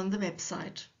or on the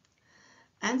website.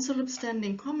 ANSOLIP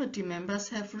standing committee members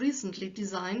have recently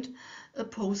designed a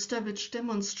poster which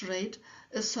demonstrates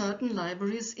a certain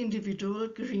library's individual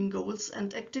green goals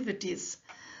and activities.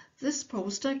 This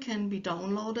poster can be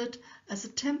downloaded as a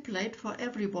template for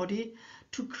everybody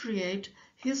to create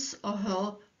his or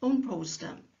her own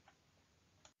poster.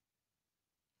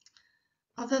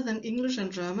 Other than English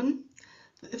and German,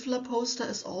 the IFLA poster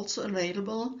is also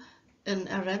available in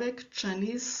Arabic,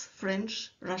 Chinese,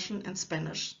 French, Russian and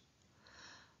Spanish.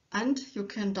 And you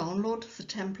can download the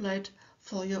template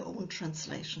for your own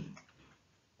translation.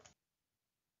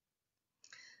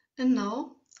 And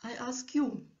now I ask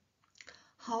you,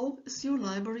 how is your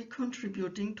library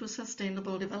contributing to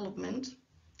sustainable development?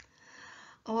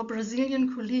 Our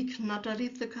Brazilian colleague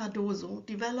Natalice Cardoso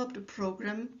developed a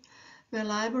program where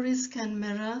libraries can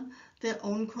mirror their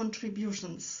own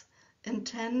contributions in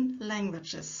 10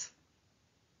 languages.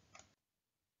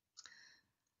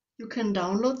 You can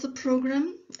download the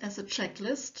program as a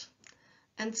checklist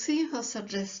and see her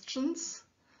suggestions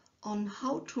on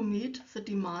how to meet the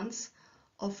demands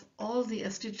of all the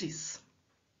SDGs.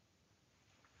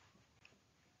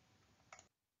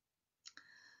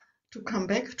 To come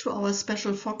back to our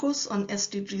special focus on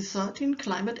SDG 13,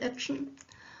 climate action,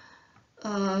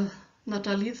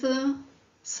 Natalice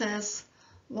says,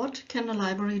 what can a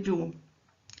library do?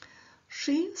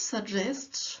 She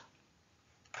suggests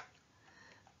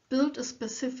build a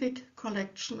specific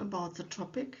collection about the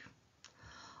topic,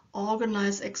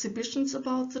 organize exhibitions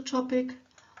about the topic,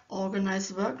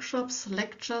 organize workshops,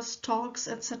 lectures, talks,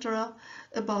 etc.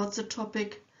 about the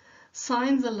topic,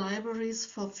 sign the libraries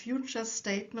for future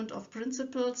statement of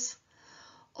principles,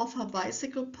 offer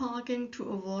bicycle parking to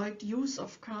avoid use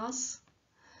of cars,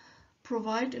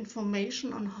 provide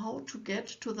information on how to get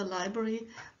to the library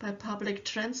by public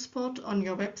transport on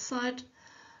your website,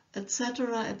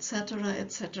 etc., etc.,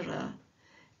 etc.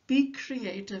 Be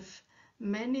creative.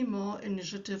 Many more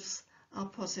initiatives are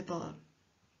possible.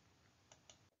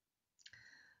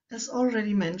 As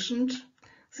already mentioned,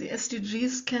 the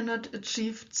SDGs cannot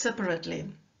achieve separately.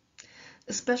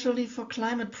 Especially for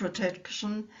climate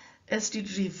protection,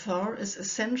 SDG 4 is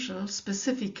essential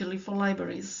specifically for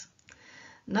libraries.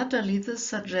 Natalie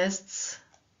suggests,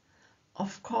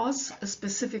 of course, a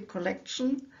specific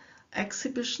collection,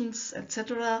 exhibitions,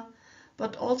 etc.,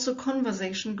 but also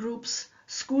conversation groups,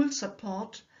 school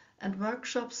support, and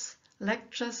workshops,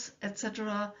 lectures,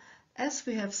 etc., as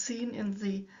we have seen in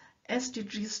the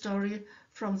SDG story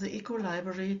from the Eco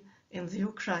Library in the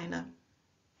Ukraine.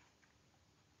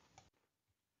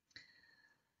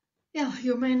 Yeah,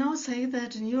 you may now say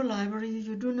that in your library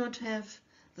you do not have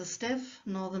the staff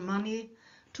nor the money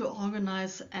to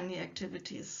organize any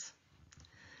activities.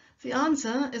 The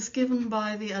answer is given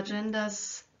by the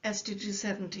agenda's SDG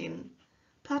 17,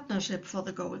 Partnership for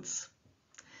the Goals.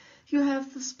 You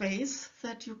have the space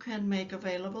that you can make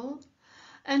available,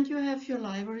 and you have your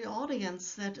library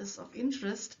audience that is of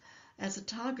interest as a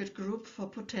target group for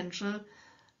potential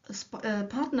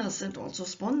partners and also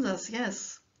sponsors,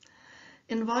 yes.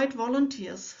 Invite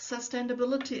volunteers,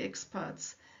 sustainability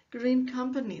experts, green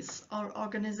companies or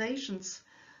organizations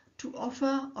to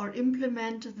offer or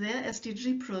implement their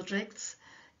SDG projects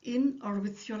in or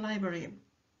with your library.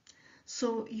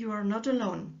 So you are not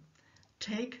alone.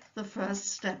 Take the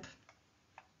first step.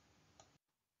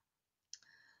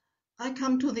 I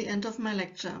come to the end of my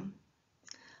lecture.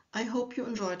 I hope you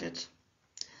enjoyed it.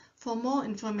 For more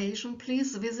information,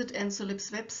 please visit ENSOLIB's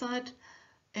website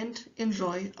and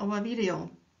enjoy our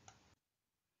video.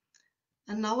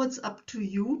 And now it's up to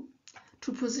you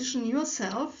to position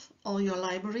yourself or your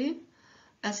library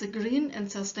as a green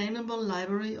and sustainable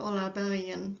library or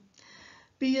librarian,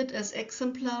 be it as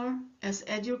exemplar, as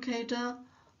educator,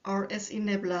 or as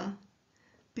enabler,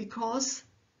 because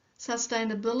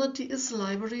sustainability is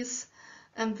libraries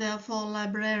and therefore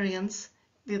librarians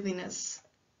within us.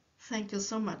 Thank you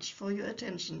so much for your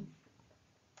attention.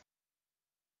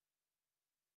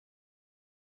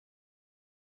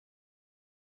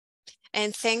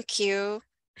 And thank you,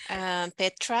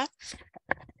 Petra.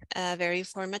 Very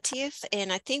informative.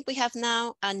 And I think we have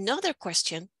now another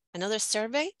question, another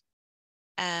survey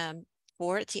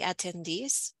for the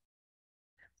attendees.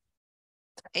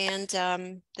 And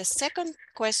the second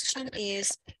question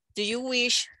is, do you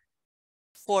wish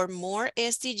for more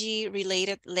SDG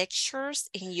related lectures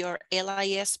in your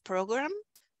LIS program?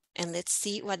 And let's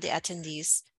see what the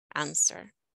attendees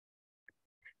answer.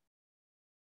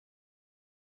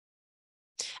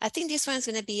 I think this one's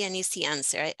going to be an easy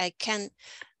answer.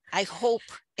 I hope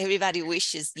everybody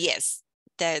wishes yes,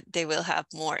 that they will have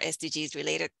more SDGs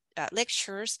related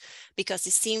lectures, because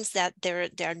it seems that there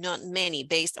are not many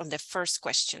based on the first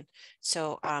question.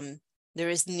 So there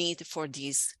is need for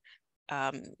this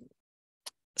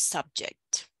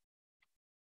subject.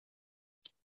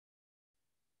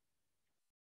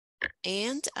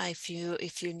 And if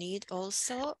you need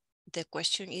also, the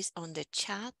question is on the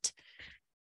chat,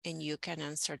 and you can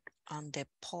answer on the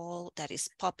poll that is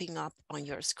popping up on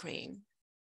your screen.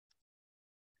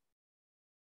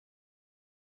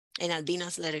 And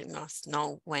Albina's letting us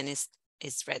know when it's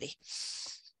ready.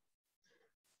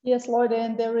 Yes, Loida,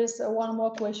 and there is one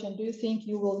more question. Do you think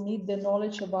you will need the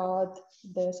knowledge about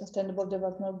the Sustainable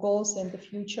Development Goals in the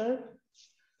future?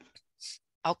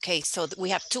 Okay, so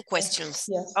we have two questions.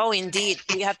 Yes. Oh, indeed,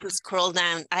 we have to scroll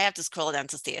down. I have to scroll down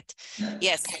to see it.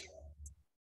 Yes,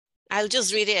 I'll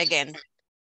just read it again.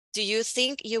 Do you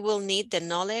think you will need the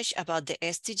knowledge about the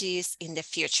SDGs in the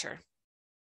future?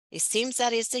 It seems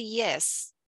that it's a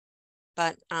yes,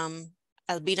 but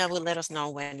Albina will let us know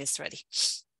when it's ready.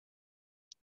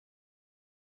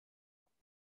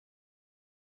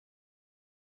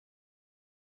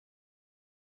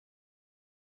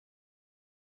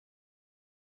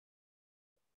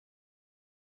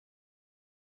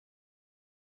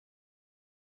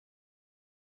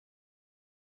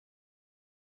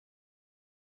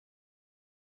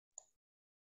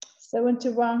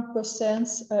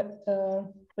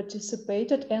 %71%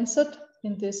 participated, answered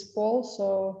in this poll.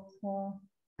 So,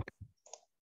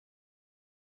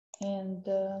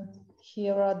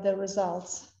 here are the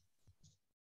results.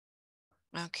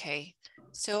 Okay,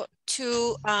 so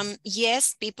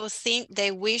yes, people think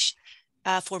they wish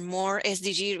for more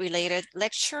SDG related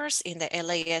lectures in the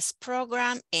LIS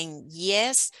program, and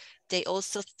yes, they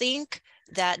also think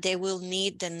that they will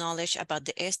need the knowledge about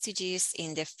the SDGs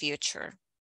in the future.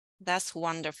 That's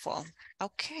wonderful.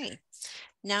 Okay,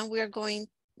 now we're going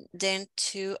then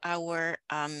to our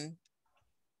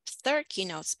third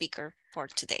keynote speaker for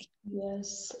today.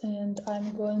 Yes, and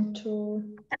I'm going to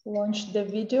launch the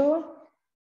video.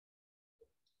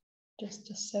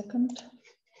 Just a second.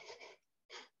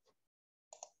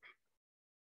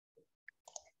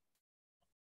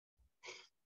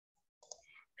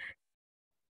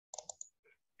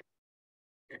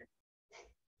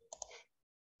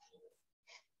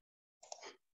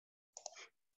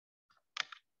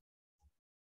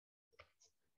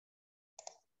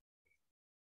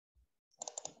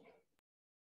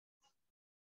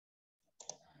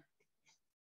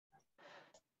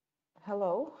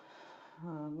 Hello,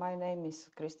 my name is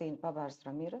Kristīne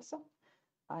Pabērza-Ramiresa.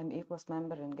 I'm IFLA's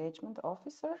Member Engagement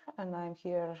Officer, and I'm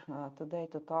here today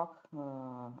to talk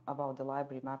about the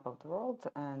Library Map of the World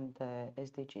and the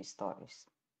SDG stories.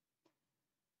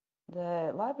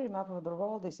 The Library Map of the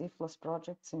World is IFLA's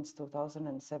project since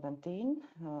 2017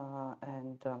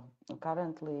 and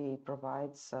currently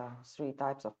provides three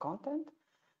types of content.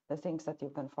 The things that you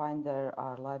can find there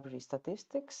are library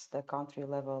statistics, the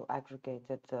country-level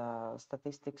aggregated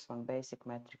statistics on basic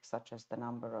metrics such as the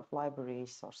number of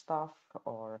libraries or staff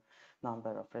or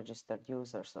number of registered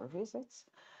users or visits.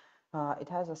 It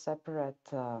has a separate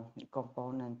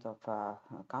component of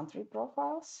country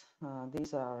profiles.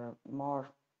 These are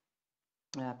more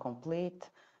complete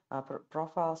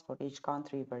profiles for each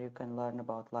country where you can learn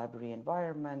about library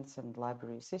environments and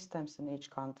library systems in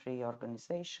each country,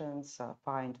 organizations,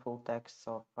 find full texts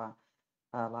of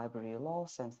library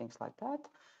laws and things like that.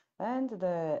 And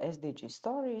the SDG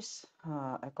stories,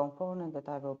 a component that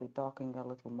I will be talking a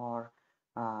little more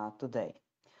today.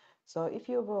 So if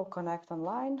you will connect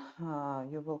online,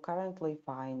 you will currently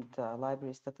find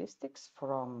library statistics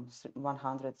from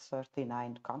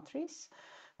 139 countries.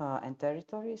 And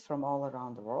territories from all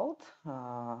around the world.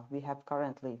 We have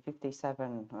currently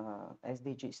 57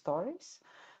 SDG stories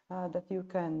that you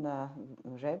can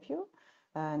review.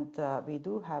 And we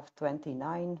do have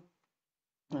 29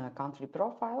 country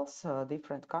profiles,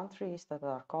 different countries that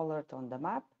are colored on the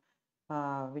map,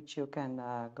 which you can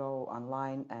go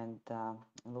online and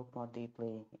look more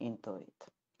deeply into it.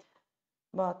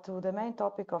 But to the main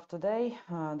topic of today,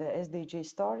 the SDG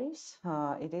stories.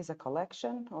 It is a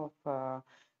collection of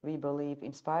we believe,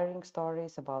 inspiring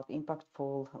stories about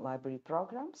impactful library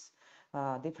programs,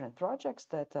 different projects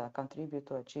that contribute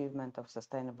to achievement of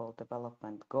sustainable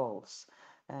development goals.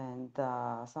 And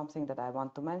something that I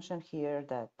want to mention here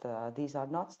that these are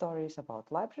not stories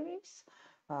about libraries.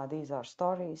 These are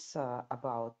stories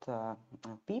about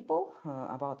people,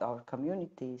 about our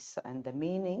communities and the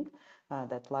meaning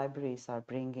that libraries are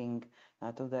bringing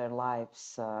to their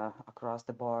lives across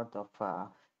the board of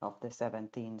the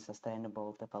 17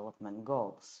 Sustainable Development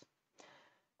Goals.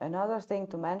 Another thing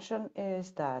to mention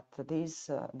is that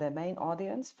the main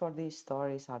audience for these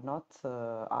stories are not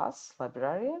us,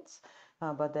 librarians,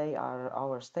 but they are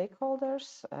our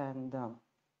stakeholders and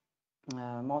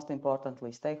most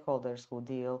importantly, stakeholders who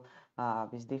deal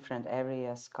with different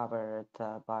areas covered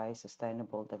by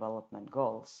Sustainable Development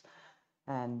Goals.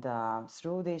 And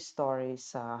through these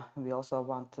stories, we also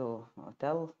want to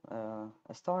tell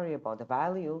a story about the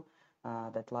value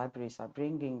that libraries are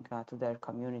bringing to their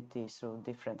community through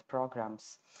different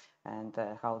programs and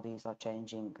how these are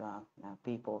changing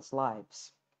people's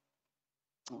lives.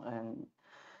 And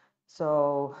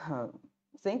so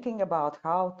thinking about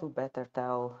how to better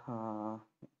tell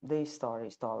these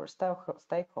stories to our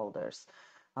stakeholders,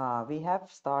 we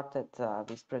have started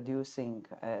with producing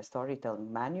a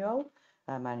storytelling manual,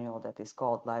 a manual that is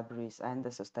called Libraries and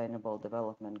the Sustainable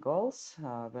Development Goals,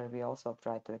 where we also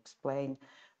try to explain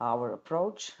our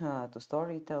approach to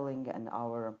storytelling and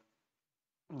our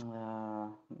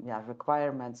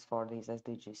requirements for these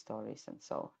SDG stories and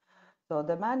so. So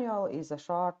the manual is a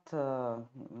short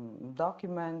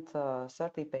document,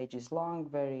 30 pages long,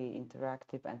 very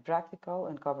interactive and practical,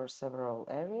 and covers several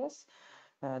areas.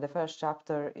 The first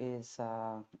chapter is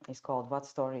called What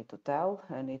Story to Tell,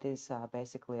 and it is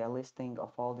basically a listing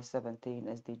of all the 17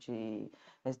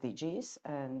 SDGs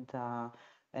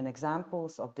and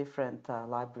examples of different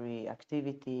library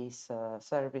activities,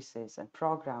 services, and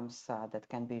programs that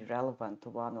can be relevant to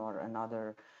one or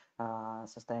another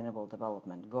Sustainable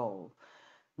Development Goal.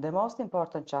 The most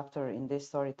important chapter in this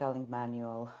storytelling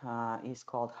manual is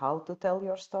called How to Tell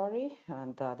Your Story,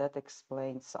 and that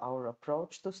explains our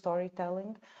approach to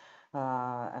storytelling,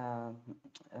 our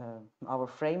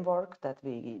framework that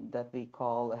we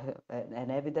call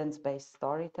an evidence-based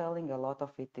storytelling. A lot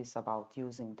of it is about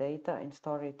using data in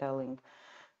storytelling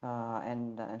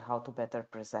and how to better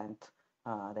present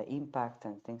the impact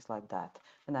and things like that.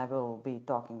 And I will be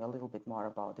talking a little bit more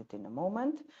about it in a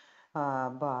moment.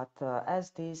 But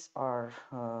as these are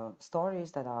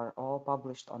stories that are all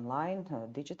published online,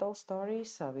 digital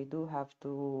stories, we do have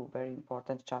two very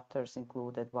important chapters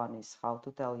included. One is how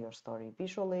to tell your story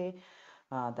visually,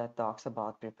 that talks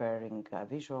about preparing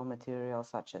visual material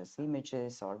such as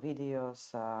images or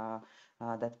videos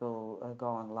that will go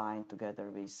online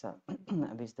together with,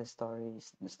 with the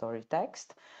story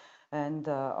text. And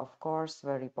of course,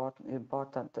 very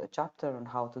important chapter on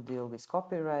how to deal with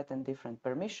copyright and different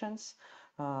permissions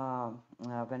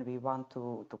when we want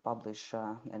to publish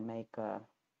and make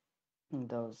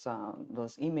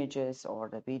those images or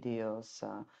the videos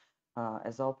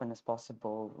as open as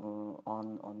possible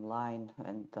online,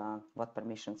 and what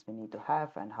permissions we need to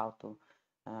have and how to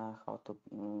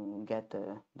get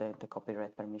the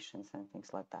copyright permissions and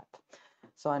things like that.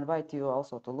 So I invite you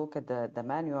also to look at the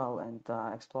manual and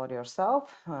explore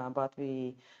yourself, but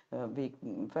we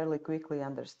fairly quickly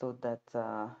understood that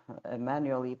a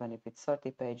manual, even if it's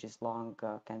 30 pages long,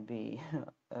 can be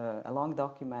a long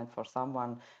document for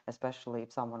someone, especially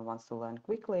if someone wants to learn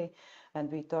quickly.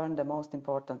 And we turned the most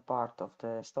important part of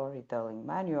the storytelling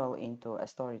manual into a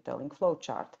storytelling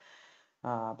flowchart.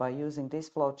 By using this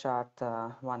flowchart,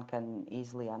 one can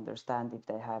easily understand if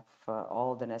they have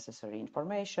all the necessary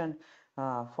information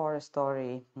for a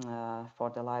story,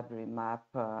 for the library map,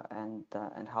 and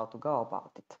how to go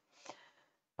about it.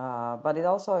 But it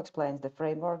also explains the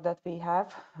framework that we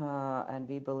have, and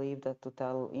we believe that to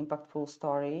tell impactful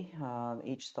story,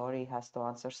 each story has to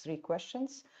answer 3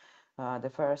 questions.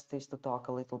 The first is to talk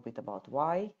a little bit about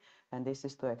why, and this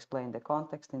is to explain the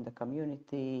context in the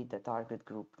community, the target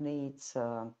group needs,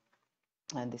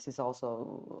 and this is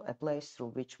also a place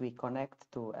through which we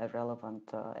connect to a relevant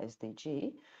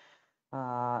SDG.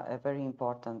 A very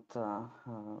important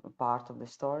part of the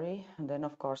story. And then,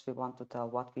 of course, we want to tell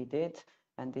what we did,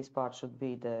 and this part should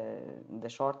be the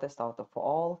shortest out of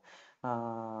all,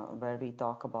 where we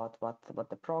talk about what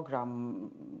the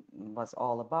program was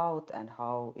all about and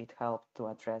how it helped to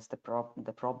address the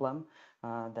problem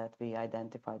that we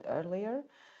identified earlier.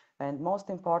 And most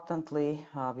importantly,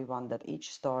 we want that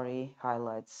each story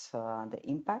highlights the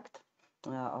impact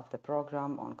of the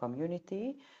program on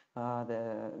community,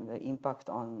 the impact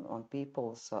on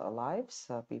people's lives,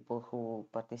 people who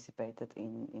participated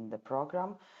in the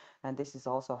program. And this is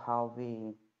also how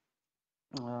we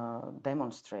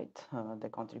demonstrate the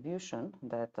contribution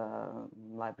that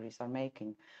libraries are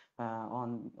making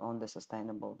on the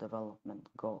sustainable development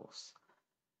goals.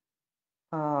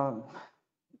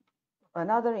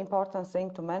 Another important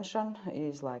thing to mention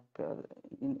is, like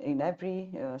in every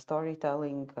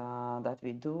storytelling that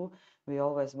we do, we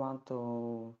always want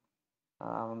to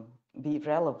be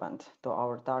relevant to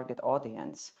our target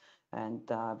audience, and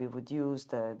we would use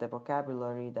the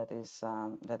vocabulary that is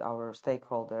that our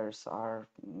stakeholders are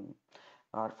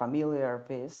familiar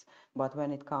with. But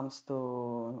when it comes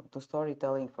to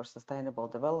storytelling for sustainable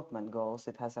development goals,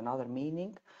 it has another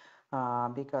meaning.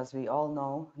 Because we all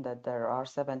know that there are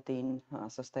 17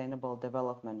 sustainable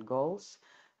development goals,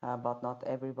 but not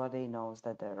everybody knows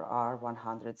that there are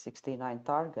 169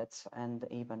 targets and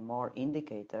even more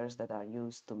indicators that are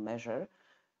used to measure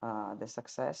the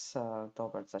success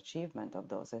towards achievement of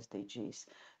those SDGs.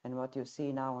 And what you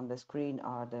see now on the screen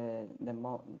are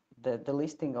the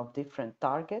listing of different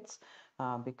targets,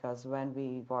 because when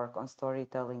we work on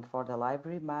storytelling for the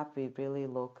library map, we really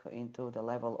look into the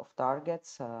level of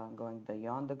targets, going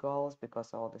beyond the goals,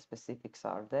 because all the specifics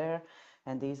are there.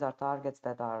 And these are targets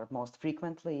that are most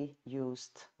frequently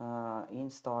used in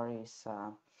stories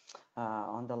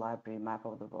on the library map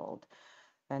of the world.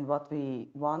 And what we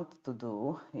want to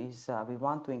do is we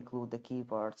want to include the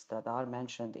keywords that are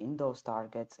mentioned in those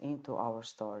targets into our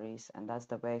stories. And that's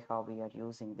the way how we are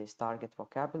using this target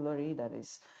vocabulary that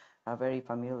is very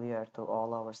familiar to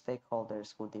all our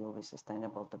stakeholders who deal with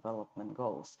sustainable development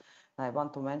goals. And I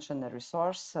want to mention a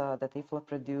resource that IFLA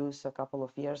produced a couple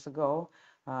of years ago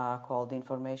called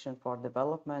Information for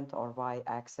Development, or Why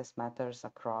Access Matters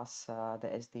Across the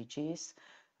SDGs.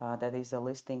 That is a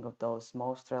listing of those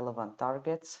most relevant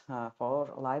targets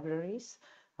for libraries,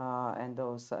 and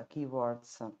those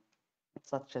keywords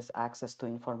such as access to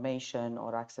information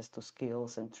or access to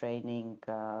skills and training,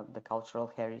 the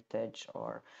cultural heritage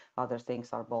or other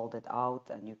things are bolded out,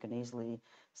 and you can easily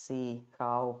see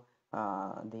how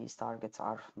these targets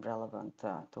are relevant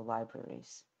to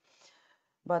libraries.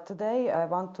 But today I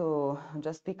want to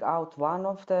just pick out one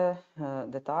of the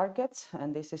targets,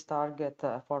 and this is target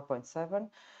 4.7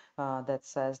 that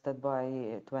says that by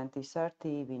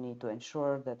 2030 we need to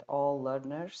ensure that all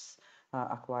learners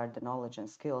acquire the knowledge and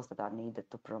skills that are needed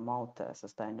to promote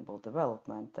sustainable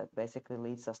development. That basically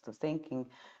leads us to thinking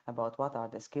about what are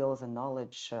the skills and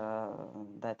knowledge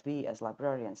that we as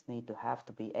librarians need to have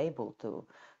to be able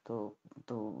to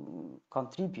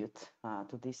contribute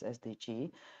to this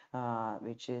SDG,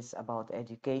 which is about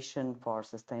education for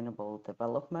sustainable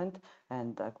development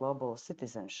and global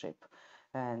citizenship.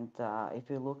 And if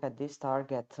you look at this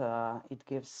target, it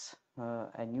gives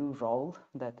a new role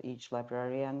that each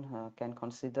librarian can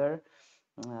consider,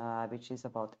 which is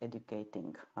about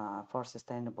educating for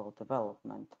sustainable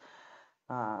development.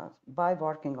 By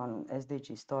working on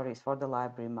SDG stories for the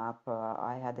library map,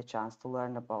 I had a chance to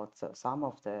learn about some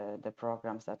of the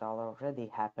programs that are already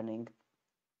happening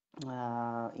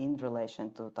in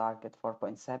relation to target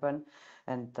 4.7.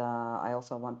 And I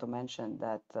also want to mention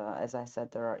that, as I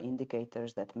said, there are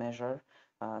indicators that measure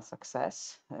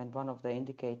success. And one of the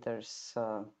indicators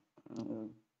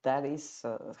that is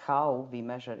how we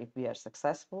measure if we are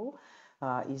successful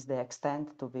is the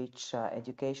extent to which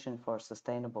education for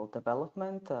sustainable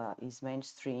development is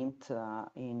mainstreamed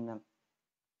in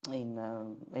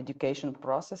education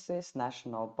processes,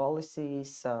 national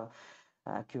policies,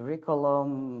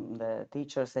 curriculum, the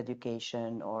teacher's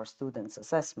education, or students'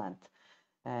 assessment.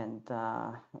 And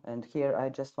here I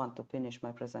just want to finish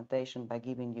my presentation by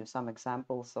giving you some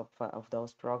examples of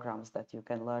those programs that you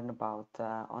can learn about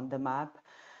on the map,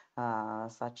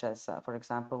 such as, for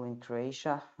example, in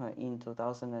Croatia in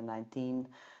 2019,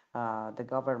 the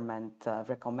government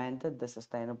recommended the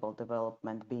sustainable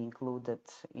development be included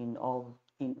in all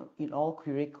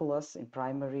curriculums in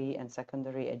primary and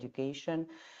secondary education.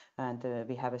 And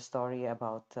we have a story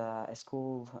about a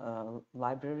school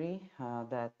library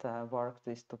that worked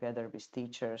together with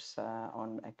teachers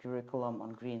on a curriculum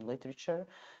on green literature,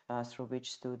 through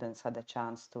which students had a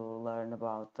chance to learn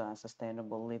about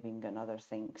sustainable living and other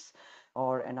things.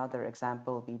 Or another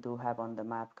example we do have on the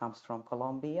map comes from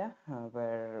Colombia,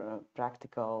 where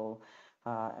practical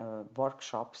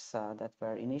workshops that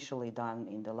were initially done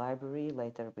in the library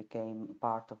later became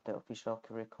part of the official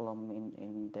curriculum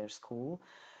in their school.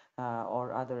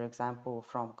 Or other example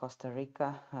from Costa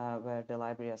Rica, where the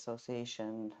Library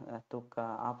Association took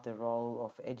up the role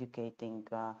of educating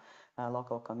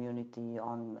local community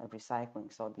on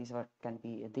recycling. So these can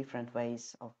be different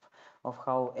ways of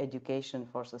how education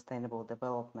for sustainable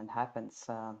development happens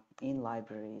in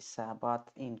libraries, but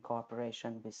in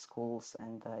cooperation with schools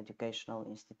and educational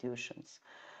institutions.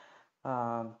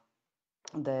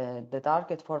 The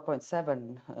target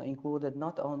 4.7 included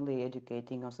not only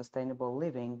educating on sustainable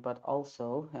living, but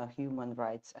also human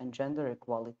rights and gender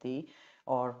equality,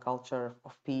 or culture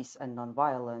of peace and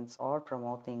nonviolence, or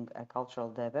promoting cultural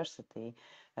diversity.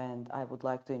 And I would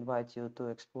like to invite you to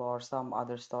explore some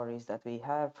other stories that we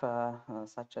have,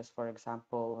 such as, for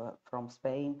example, from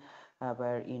Spain,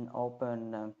 where in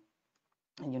open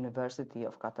University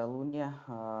of Catalonia,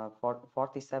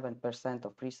 47%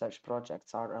 of research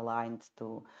projects are aligned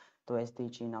to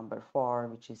SDG number 4,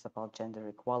 which is about gender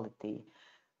equality.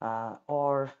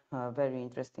 Or a very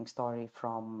interesting story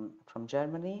from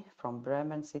Germany, from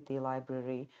Bremen City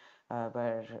Library,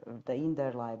 where in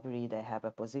their library they have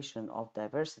a position of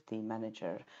diversity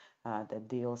manager that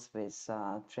deals with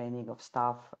training of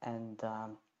staff and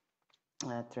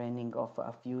training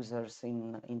of users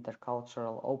in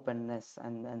intercultural openness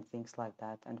and things like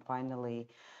that. And finally,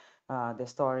 the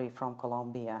story from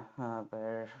Colombia,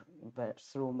 where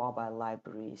through mobile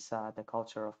libraries, the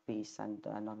culture of peace and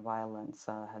nonviolence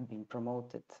had been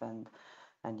promoted,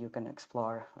 and you can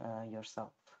explore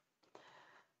yourself.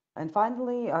 And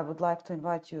finally, I would like to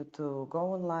invite you to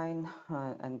go online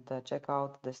and check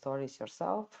out the stories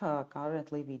yourself.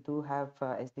 Currently, we do have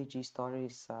SDG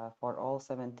stories for all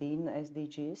 17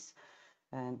 SDGs,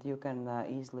 and you can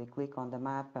easily click on the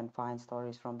map and find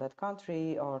stories from that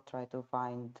country, or try to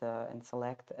find and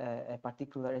select a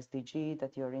particular SDG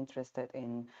that you're interested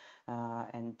in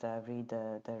and read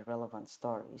the relevant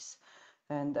stories.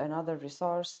 And another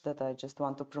resource that I just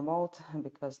want to promote,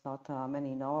 because not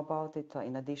many know about it,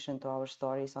 in addition to our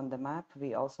stories on the map,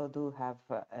 we also do have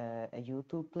a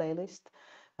YouTube playlist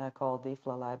called the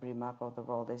IFLA Library Map of the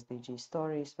World SDG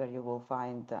Stories, where you will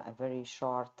find a very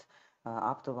short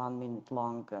up to 1 minute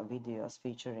long videos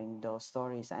featuring those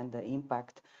stories and the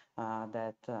impact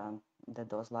that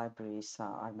those libraries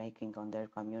are making on their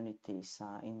communities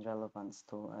in relevance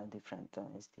to different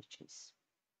SDGs.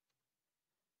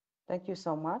 Thank you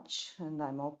so much, and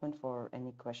I'm open for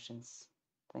any questions.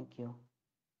 Thank you.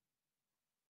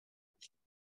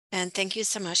 And thank you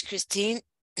so much, Kristīne.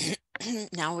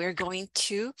 Now we're going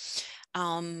to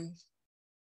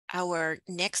our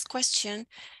next question.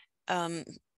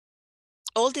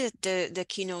 All the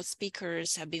keynote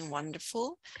speakers have been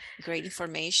wonderful, great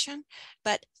information.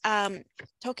 But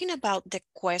talking about the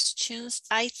questions,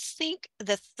 I think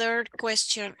the third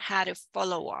question had a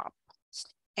follow-up.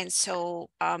 And so,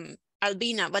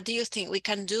 Albina, what do you think? We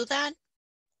can do that?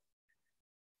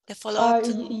 The follow-up?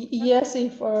 Yes,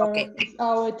 if Okay.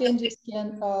 our attendees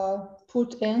can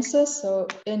put answers, so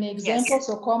any examples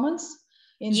or comments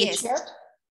in the chat.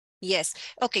 Yes.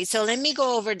 Okay, so let me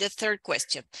go over the third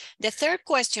question. The third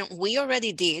question we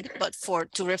already did, but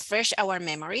to refresh our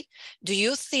memory, do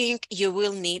you think you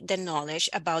will need the knowledge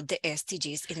about the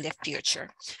SDGs in the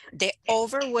future? The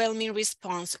overwhelming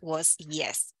response was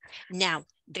yes. Now,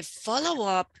 the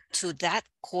follow-up to that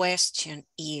question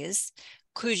is,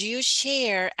 could you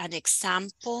share an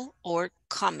example or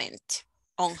comment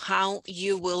on how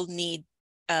you will need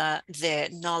the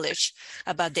knowledge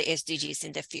about the SDGs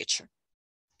in the future?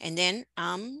 And then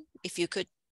if you could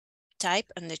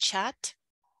type in the chat.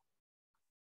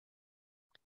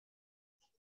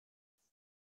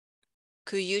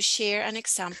 Could you share an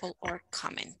example or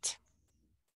comment?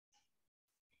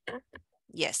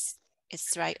 Yes,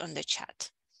 it's right on the chat.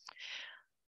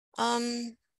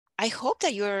 I hope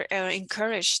that you're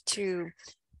encouraged to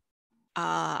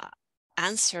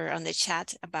answer on the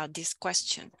chat about this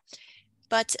question.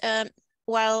 But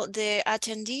while the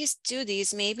attendees do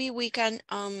this, maybe we can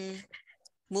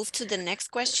move to the next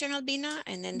question, Albina,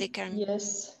 and then they can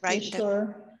write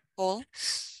sure. The poll.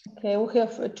 Okay, we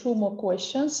have 2 more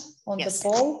questions on the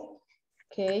poll.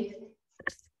 Okay.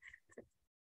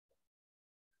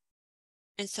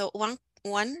 And so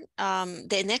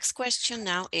the next question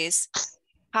now is,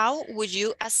 how would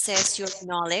you assess your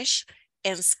knowledge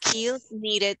and skills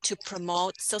needed to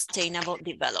promote sustainable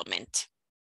development?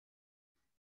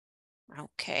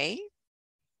 Okay.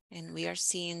 And we are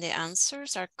seeing the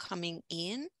answers are coming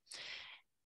in.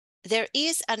 There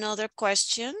is another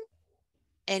question,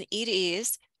 and it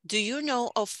is, do you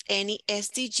know of any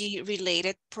SDG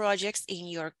related projects in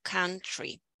your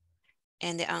country?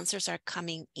 And the answers are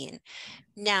coming in.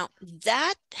 Now,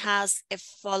 that has a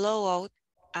follow-up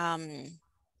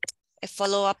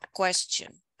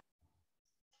question.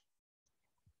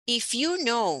 If you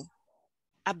know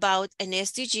about an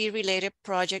SDG related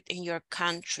project in your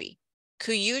country,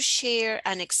 could you share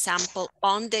an example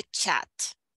on the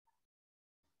chat?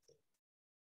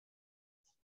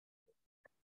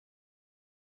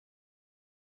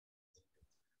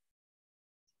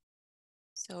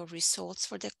 So results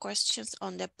for the questions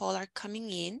on the poll are coming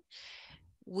in.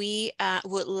 We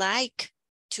would like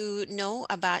to know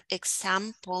about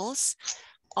examples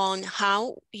on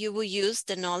how you will use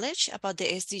the knowledge about the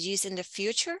SDGs in the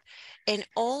future, and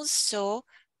also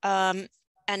an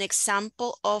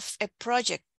example of a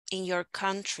project in your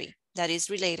country that is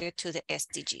related to the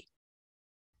SDG.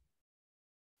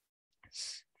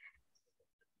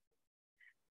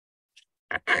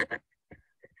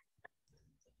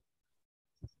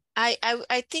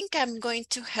 I think I'm going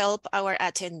to help our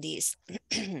attendees.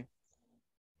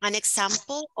 An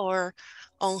example or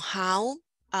on how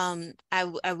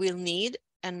I will need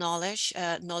a knowledge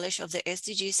of the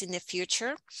SDGs in the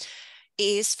future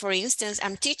is, for instance,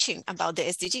 I'm teaching about the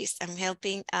SDGs. I'm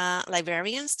helping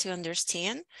librarians to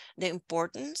understand the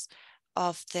importance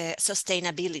of the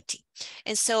sustainability.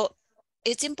 And so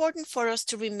it's important for us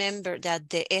to remember that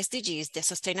the SDGs, the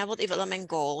Sustainable Development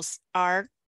Goals, are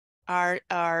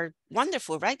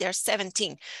wonderful, right? There are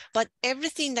 17, but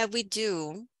everything that we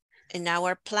do in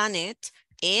our planet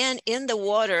and in the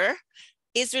water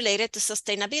is related to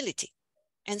sustainability.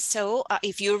 And so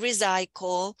if you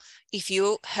recycle, if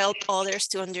you help others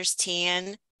to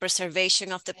understand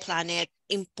preservation of the planet,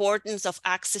 importance of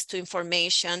access to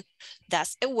information,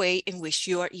 that's a way in which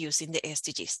you are using the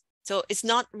SDGs. So it's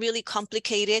not really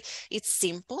complicated, it's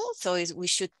simple. So we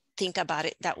should think about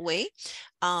it that way.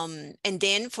 And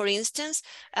then, for instance,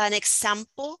 an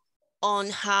example on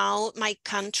how my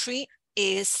country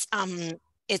is,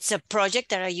 it's a project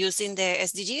that are using the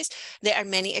SDGs. There are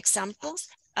many examples.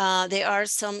 There are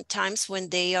some times when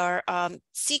they are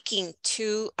seeking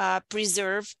to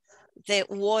preserve the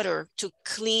water, to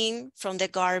clean from the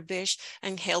garbage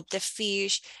and help the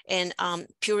fish and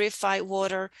purify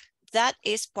water that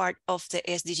is part of the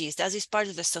SDGs. That is part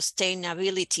of the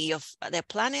sustainability of the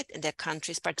planet and the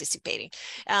countries participating.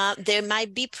 There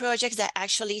might be projects that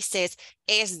actually says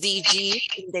SDG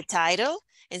in the title,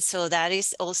 and so that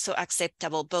is also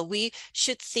acceptable, but we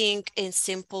should think in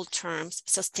simple terms.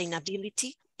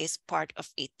 Sustainability is part of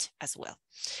it as well.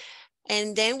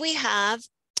 And then we have,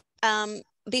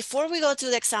 before we go to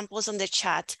the examples on the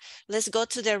chat, let's go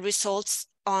to the results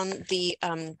on the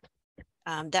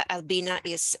that Albina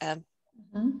is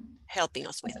helping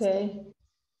us with. Okay,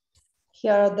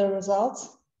 here are the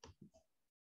results.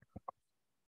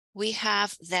 We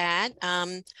have that.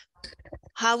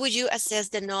 How would you assess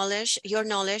the knowledge, your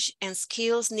knowledge and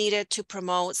skills needed to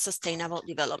promote sustainable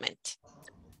development?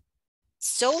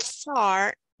 So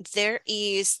far,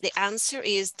 the answer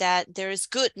is that there is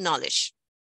good knowledge.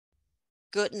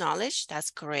 Good knowledge,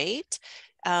 that's great.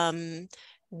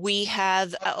 We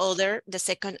have the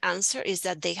second answer is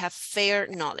that they have fair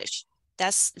knowledge.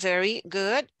 That's very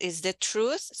good, is the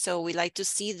truth. So we like to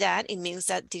see that. It means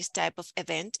that this type of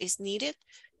event is needed.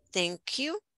 Thank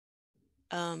you.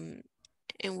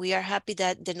 And we are happy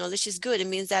that the knowledge is good. It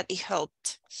means that it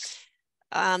helped.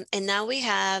 And now we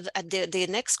have the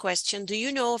next question. Do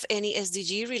you know of any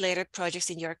SDG related projects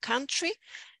in your country?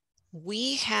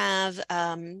 We have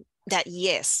that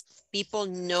yes, people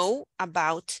know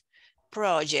about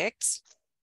projects.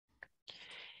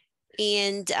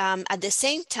 And at the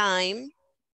same time,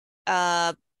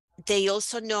 they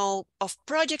also know of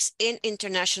projects in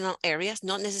international areas,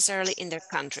 not necessarily in their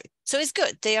country. So it's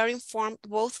good. They are informed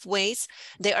both ways.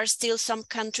 There are still some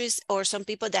countries or some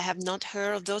people that have not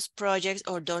heard of those projects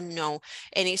or don't know.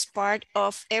 And it's part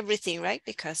of everything, right?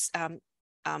 Because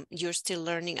you're still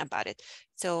learning about it.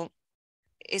 So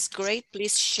it's great.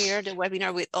 Please share the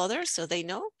webinar with others so they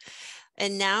know.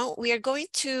 And now we are going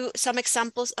to some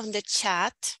examples on the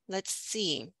chat. Let's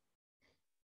see.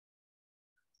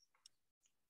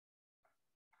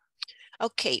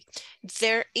 Okay,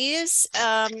 there is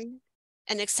an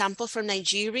example from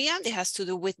Nigeria that has to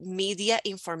do with media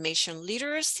information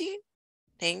literacy.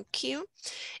 Thank you.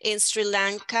 In Sri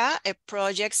Lanka, a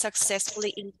project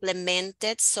successfully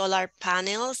implemented solar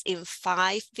panels in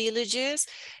 5 villages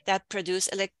that produce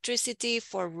electricity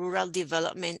for rural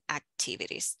development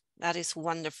activities. That is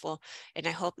wonderful. And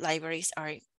I hope libraries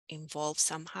are involved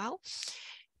somehow.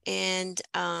 And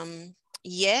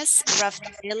yes,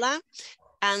 Rafaela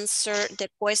answered the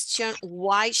question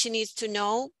why she needs to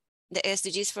know the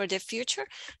SDGs for the future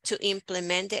to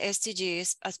implement the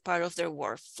SDGs as part of their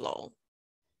workflow.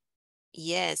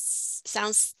 Yes,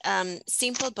 sounds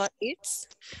simple, but it's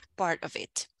part of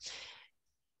it.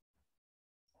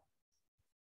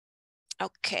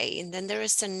 Okay, and then there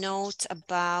is a note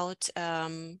about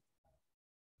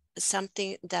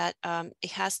something that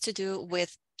it has to do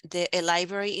with a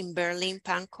library in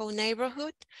Berlin-Pankow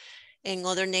neighborhood and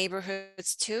other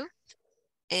neighborhoods too.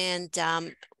 And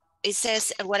it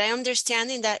says, what I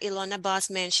understand in that Ilona Boss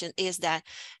mentioned is that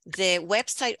the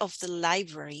website of the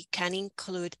library can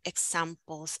include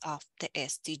examples of the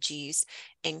SDGs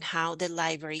and how the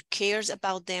library cares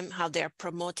about them, how they're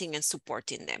promoting and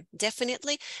supporting them.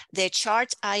 Definitely, the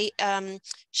chart I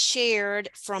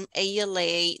shared from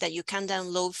IFLA that you can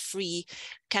download free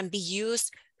can be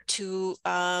used to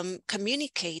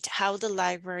communicate how the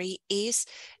library is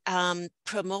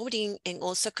promoting and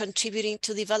also contributing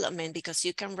to development, because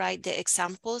you can write the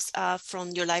examples from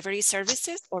your library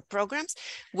services or programs,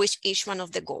 which each one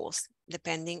of the goals,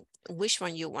 depending which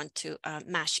one you want to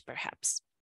match perhaps.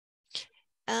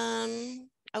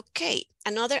 Okay,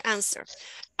 another answer.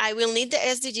 I will need the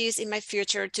SDGs in my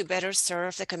future to better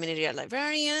serve the community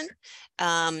librarian.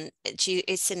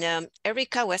 It's in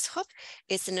Erika Westhoff.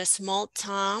 It's in a small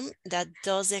town that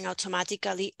doesn't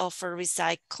automatically offer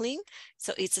recycling.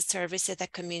 So it's a service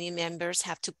that community members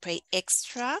have to pay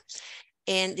extra.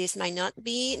 And this might not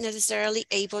be necessarily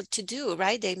able to do,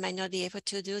 right? They might not be able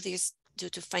to do this due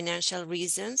to financial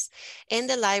reasons, and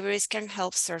the libraries can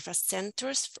help serve as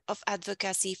centers of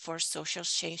advocacy for social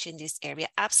change in this area.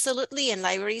 Absolutely, and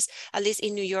libraries, at least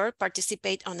in New York,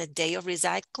 participate on a day of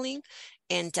recycling,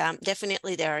 and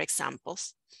definitely there are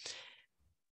examples.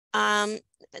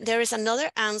 There is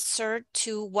another answer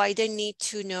to why they need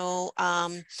to know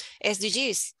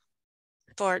SDGs.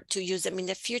 To use them in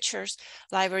the futures.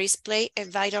 Libraries play a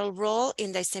vital role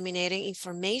in disseminating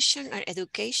information and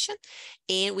education,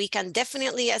 and we can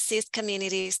definitely assist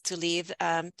communities to live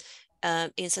in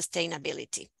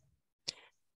sustainability.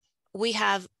 We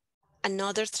have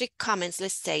another 3 comments.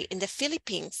 Let's say in the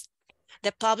Philippines,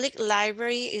 the public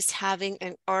library is having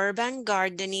an urban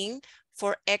gardening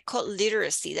for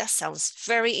eco-literacy. That sounds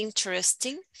very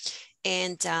interesting.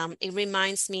 and it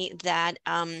reminds me that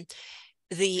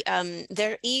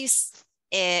there is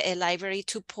a Library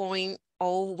 2.0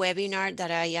 webinar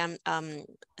that I am,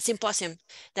 symposium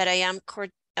that I am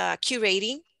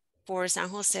curating for San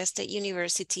Jose State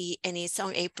University, and it's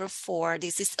on April 4.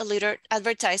 This is a little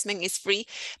advertisement, it's free,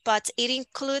 but it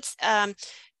includes a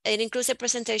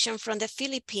presentation from the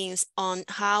Philippines on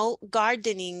how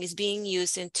gardening is being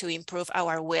used to improve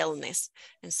our wellness.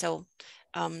 And so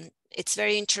it's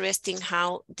very interesting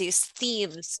how these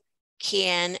themes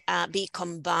can be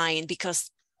combined,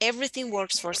 because everything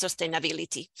works for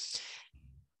sustainability.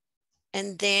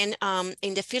 And then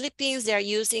in the Philippines, they're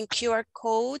using QR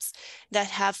codes that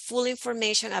have full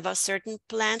information about certain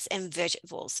plants and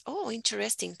vegetables. Oh,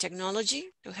 interesting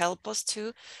technology to help us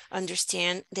to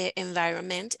understand the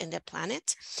environment and the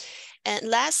planet. And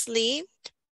lastly,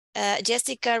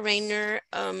 Jessica Raymer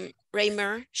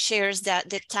shares that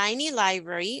the tiny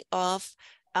library of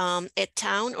a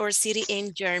town or city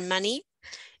in Germany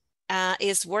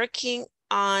is working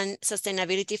on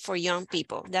sustainability for young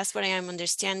people. That's what I am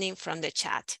understanding from the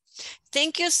chat.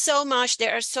 Thank you so much.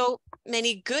 There are so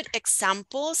many good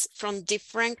examples from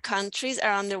different countries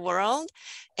around the world,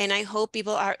 and I hope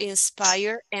people are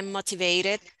inspired and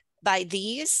motivated by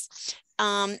these.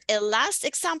 A last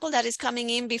example that is coming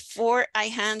in before I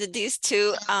hand this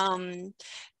to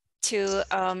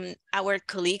our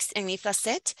colleagues in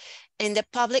IFLA. In the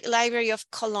Public Library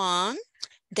of Cologne,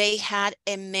 they had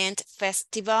a Ment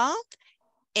Festival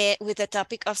with the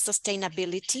topic of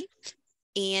sustainability,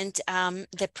 and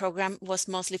the program was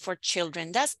mostly for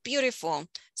children. That's beautiful.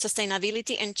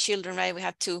 Sustainability and children, right? We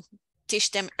have to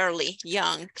teach them early,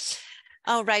 young.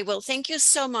 All right, well, thank you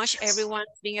so much, everyone.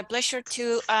 It's been a pleasure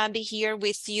to be here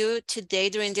with you today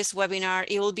during this webinar.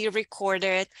 It will be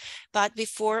recorded, but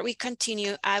before we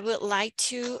continue, I would like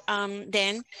to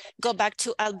then go back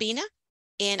to Albina,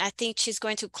 and I think she's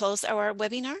going to close our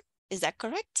webinar. Is that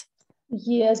correct?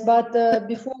 Yes, but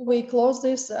before we close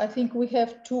this, I think we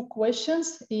have 2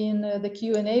 questions in the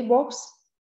Q&A box.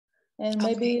 And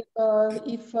maybe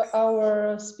if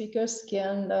our speakers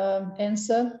can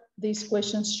answer these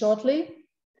questions shortly.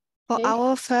 For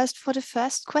Okay. the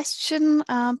first question,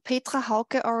 Petra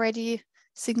Hauke already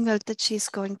signaled that she's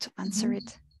going to answer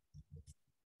it.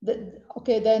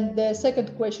 Okay, then the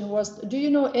second question was, do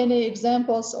you know any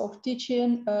examples of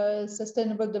teaching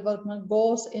sustainable development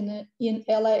goals in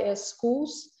LIS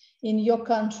schools in your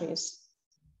countries?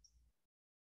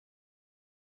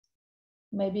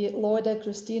 Maybe Loida,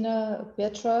 Kristīne,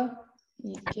 Petra,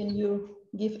 can you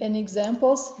give any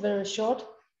examples, very short?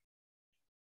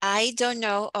 I don't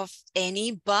know of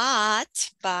any,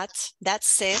 but that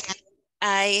said,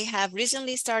 I have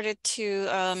recently started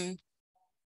to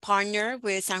partner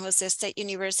with San Jose State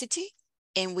University,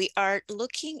 and we are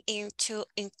looking into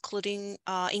increasing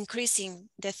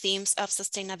the themes of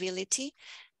sustainability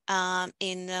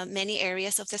in many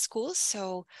areas of the schools.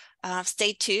 So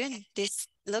stay tuned. This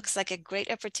looks like a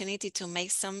great opportunity to make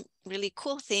some really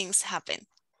cool things happen.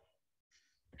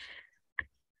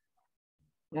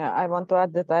 Yeah, I want to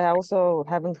add that I also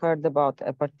haven't heard about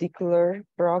a particular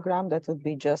program that would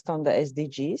be just on the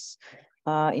SDGs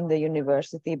in the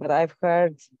university, but I've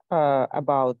heard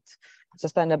about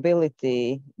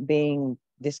sustainability being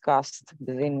discussed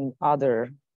within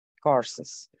other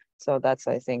courses. So that's,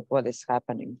 I think, what is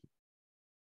happening.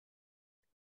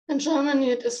 In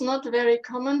Germany, it is not very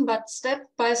common, but step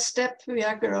by step we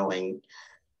are growing.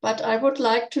 But I would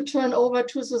like to turn over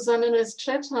to Susanne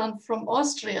List-Tretthahn from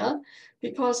Austria,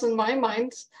 because in my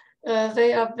mind,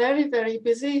 they are very, very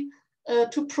busy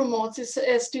to promote these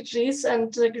SDGs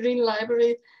and green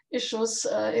library issues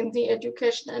in the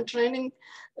education and training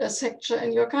sector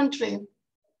in your country.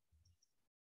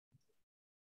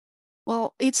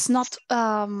 Well, it's not,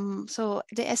 so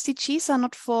the SDGs are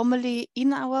not formally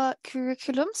in our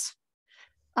curriculums,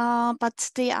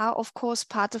 but they are, of course,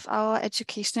 part of our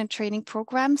education and training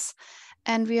programs.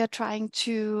 And we are trying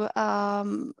to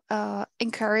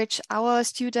encourage our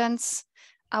students,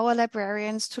 our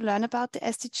librarians to learn about the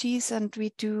SDGs, and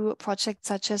we do projects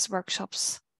such as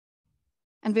workshops.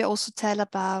 And we also tell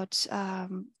about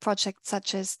projects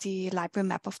such as the Library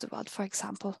Map of the World, for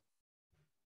example.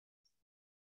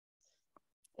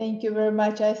 Thank you very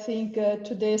much. I think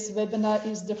today's webinar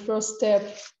is the first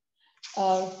step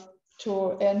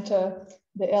to enter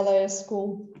the LIS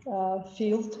school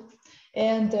field.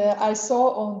 And I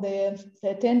saw on the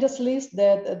attendance list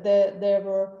that there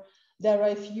are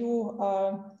a few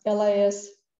LIS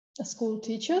school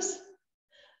teachers.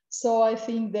 So I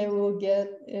think they will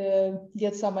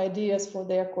get some ideas for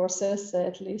their courses.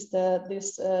 At least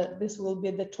this will be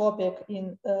the topic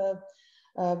in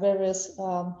various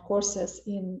courses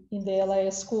in the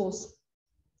LIS schools.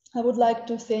 I would like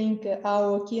to thank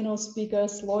our keynote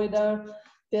speakers, Loida,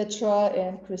 Petra,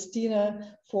 and Kristīne,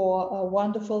 for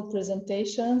wonderful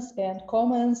presentations and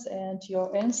comments and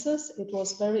your answers. It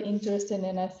was very interesting,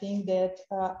 and I think that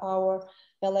our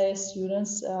LIS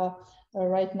students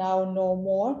right now know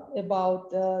more about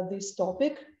this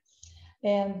topic,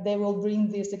 and they will bring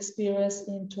this experience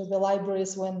into the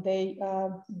libraries when they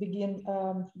begin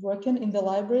working in the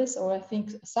libraries, or I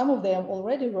think some of them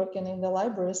already working in the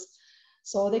libraries,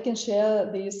 so they can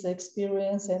share this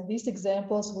experience and these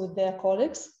examples with their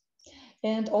colleagues.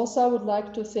 And also I would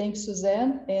like to thank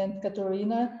Susanne and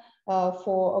Katerina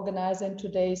for organizing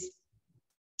today's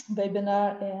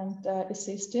webinar and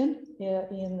assisting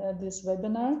in this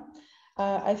webinar.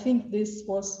 I think this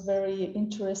was very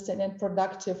interesting and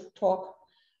productive talk,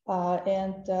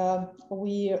 and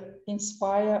we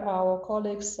inspire our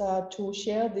colleagues to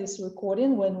share this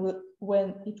recording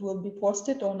when it will be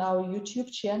posted on our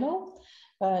YouTube channel.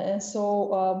 And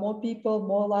so more people,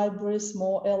 more libraries,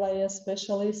 more LIS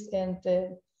specialists, and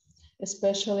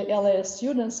especially LIS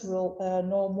students will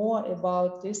know more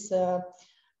about this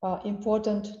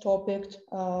important topic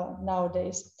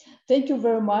nowadays. Thank you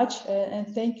very much, and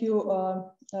thank you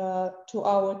to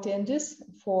our attendees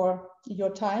for your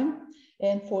time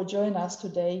and for joining us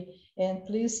today. And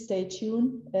please stay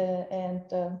tuned and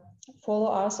follow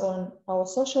us on our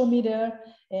social media,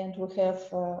 and we'll have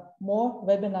more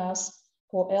webinars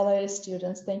for LIS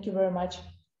students. Thank you very much.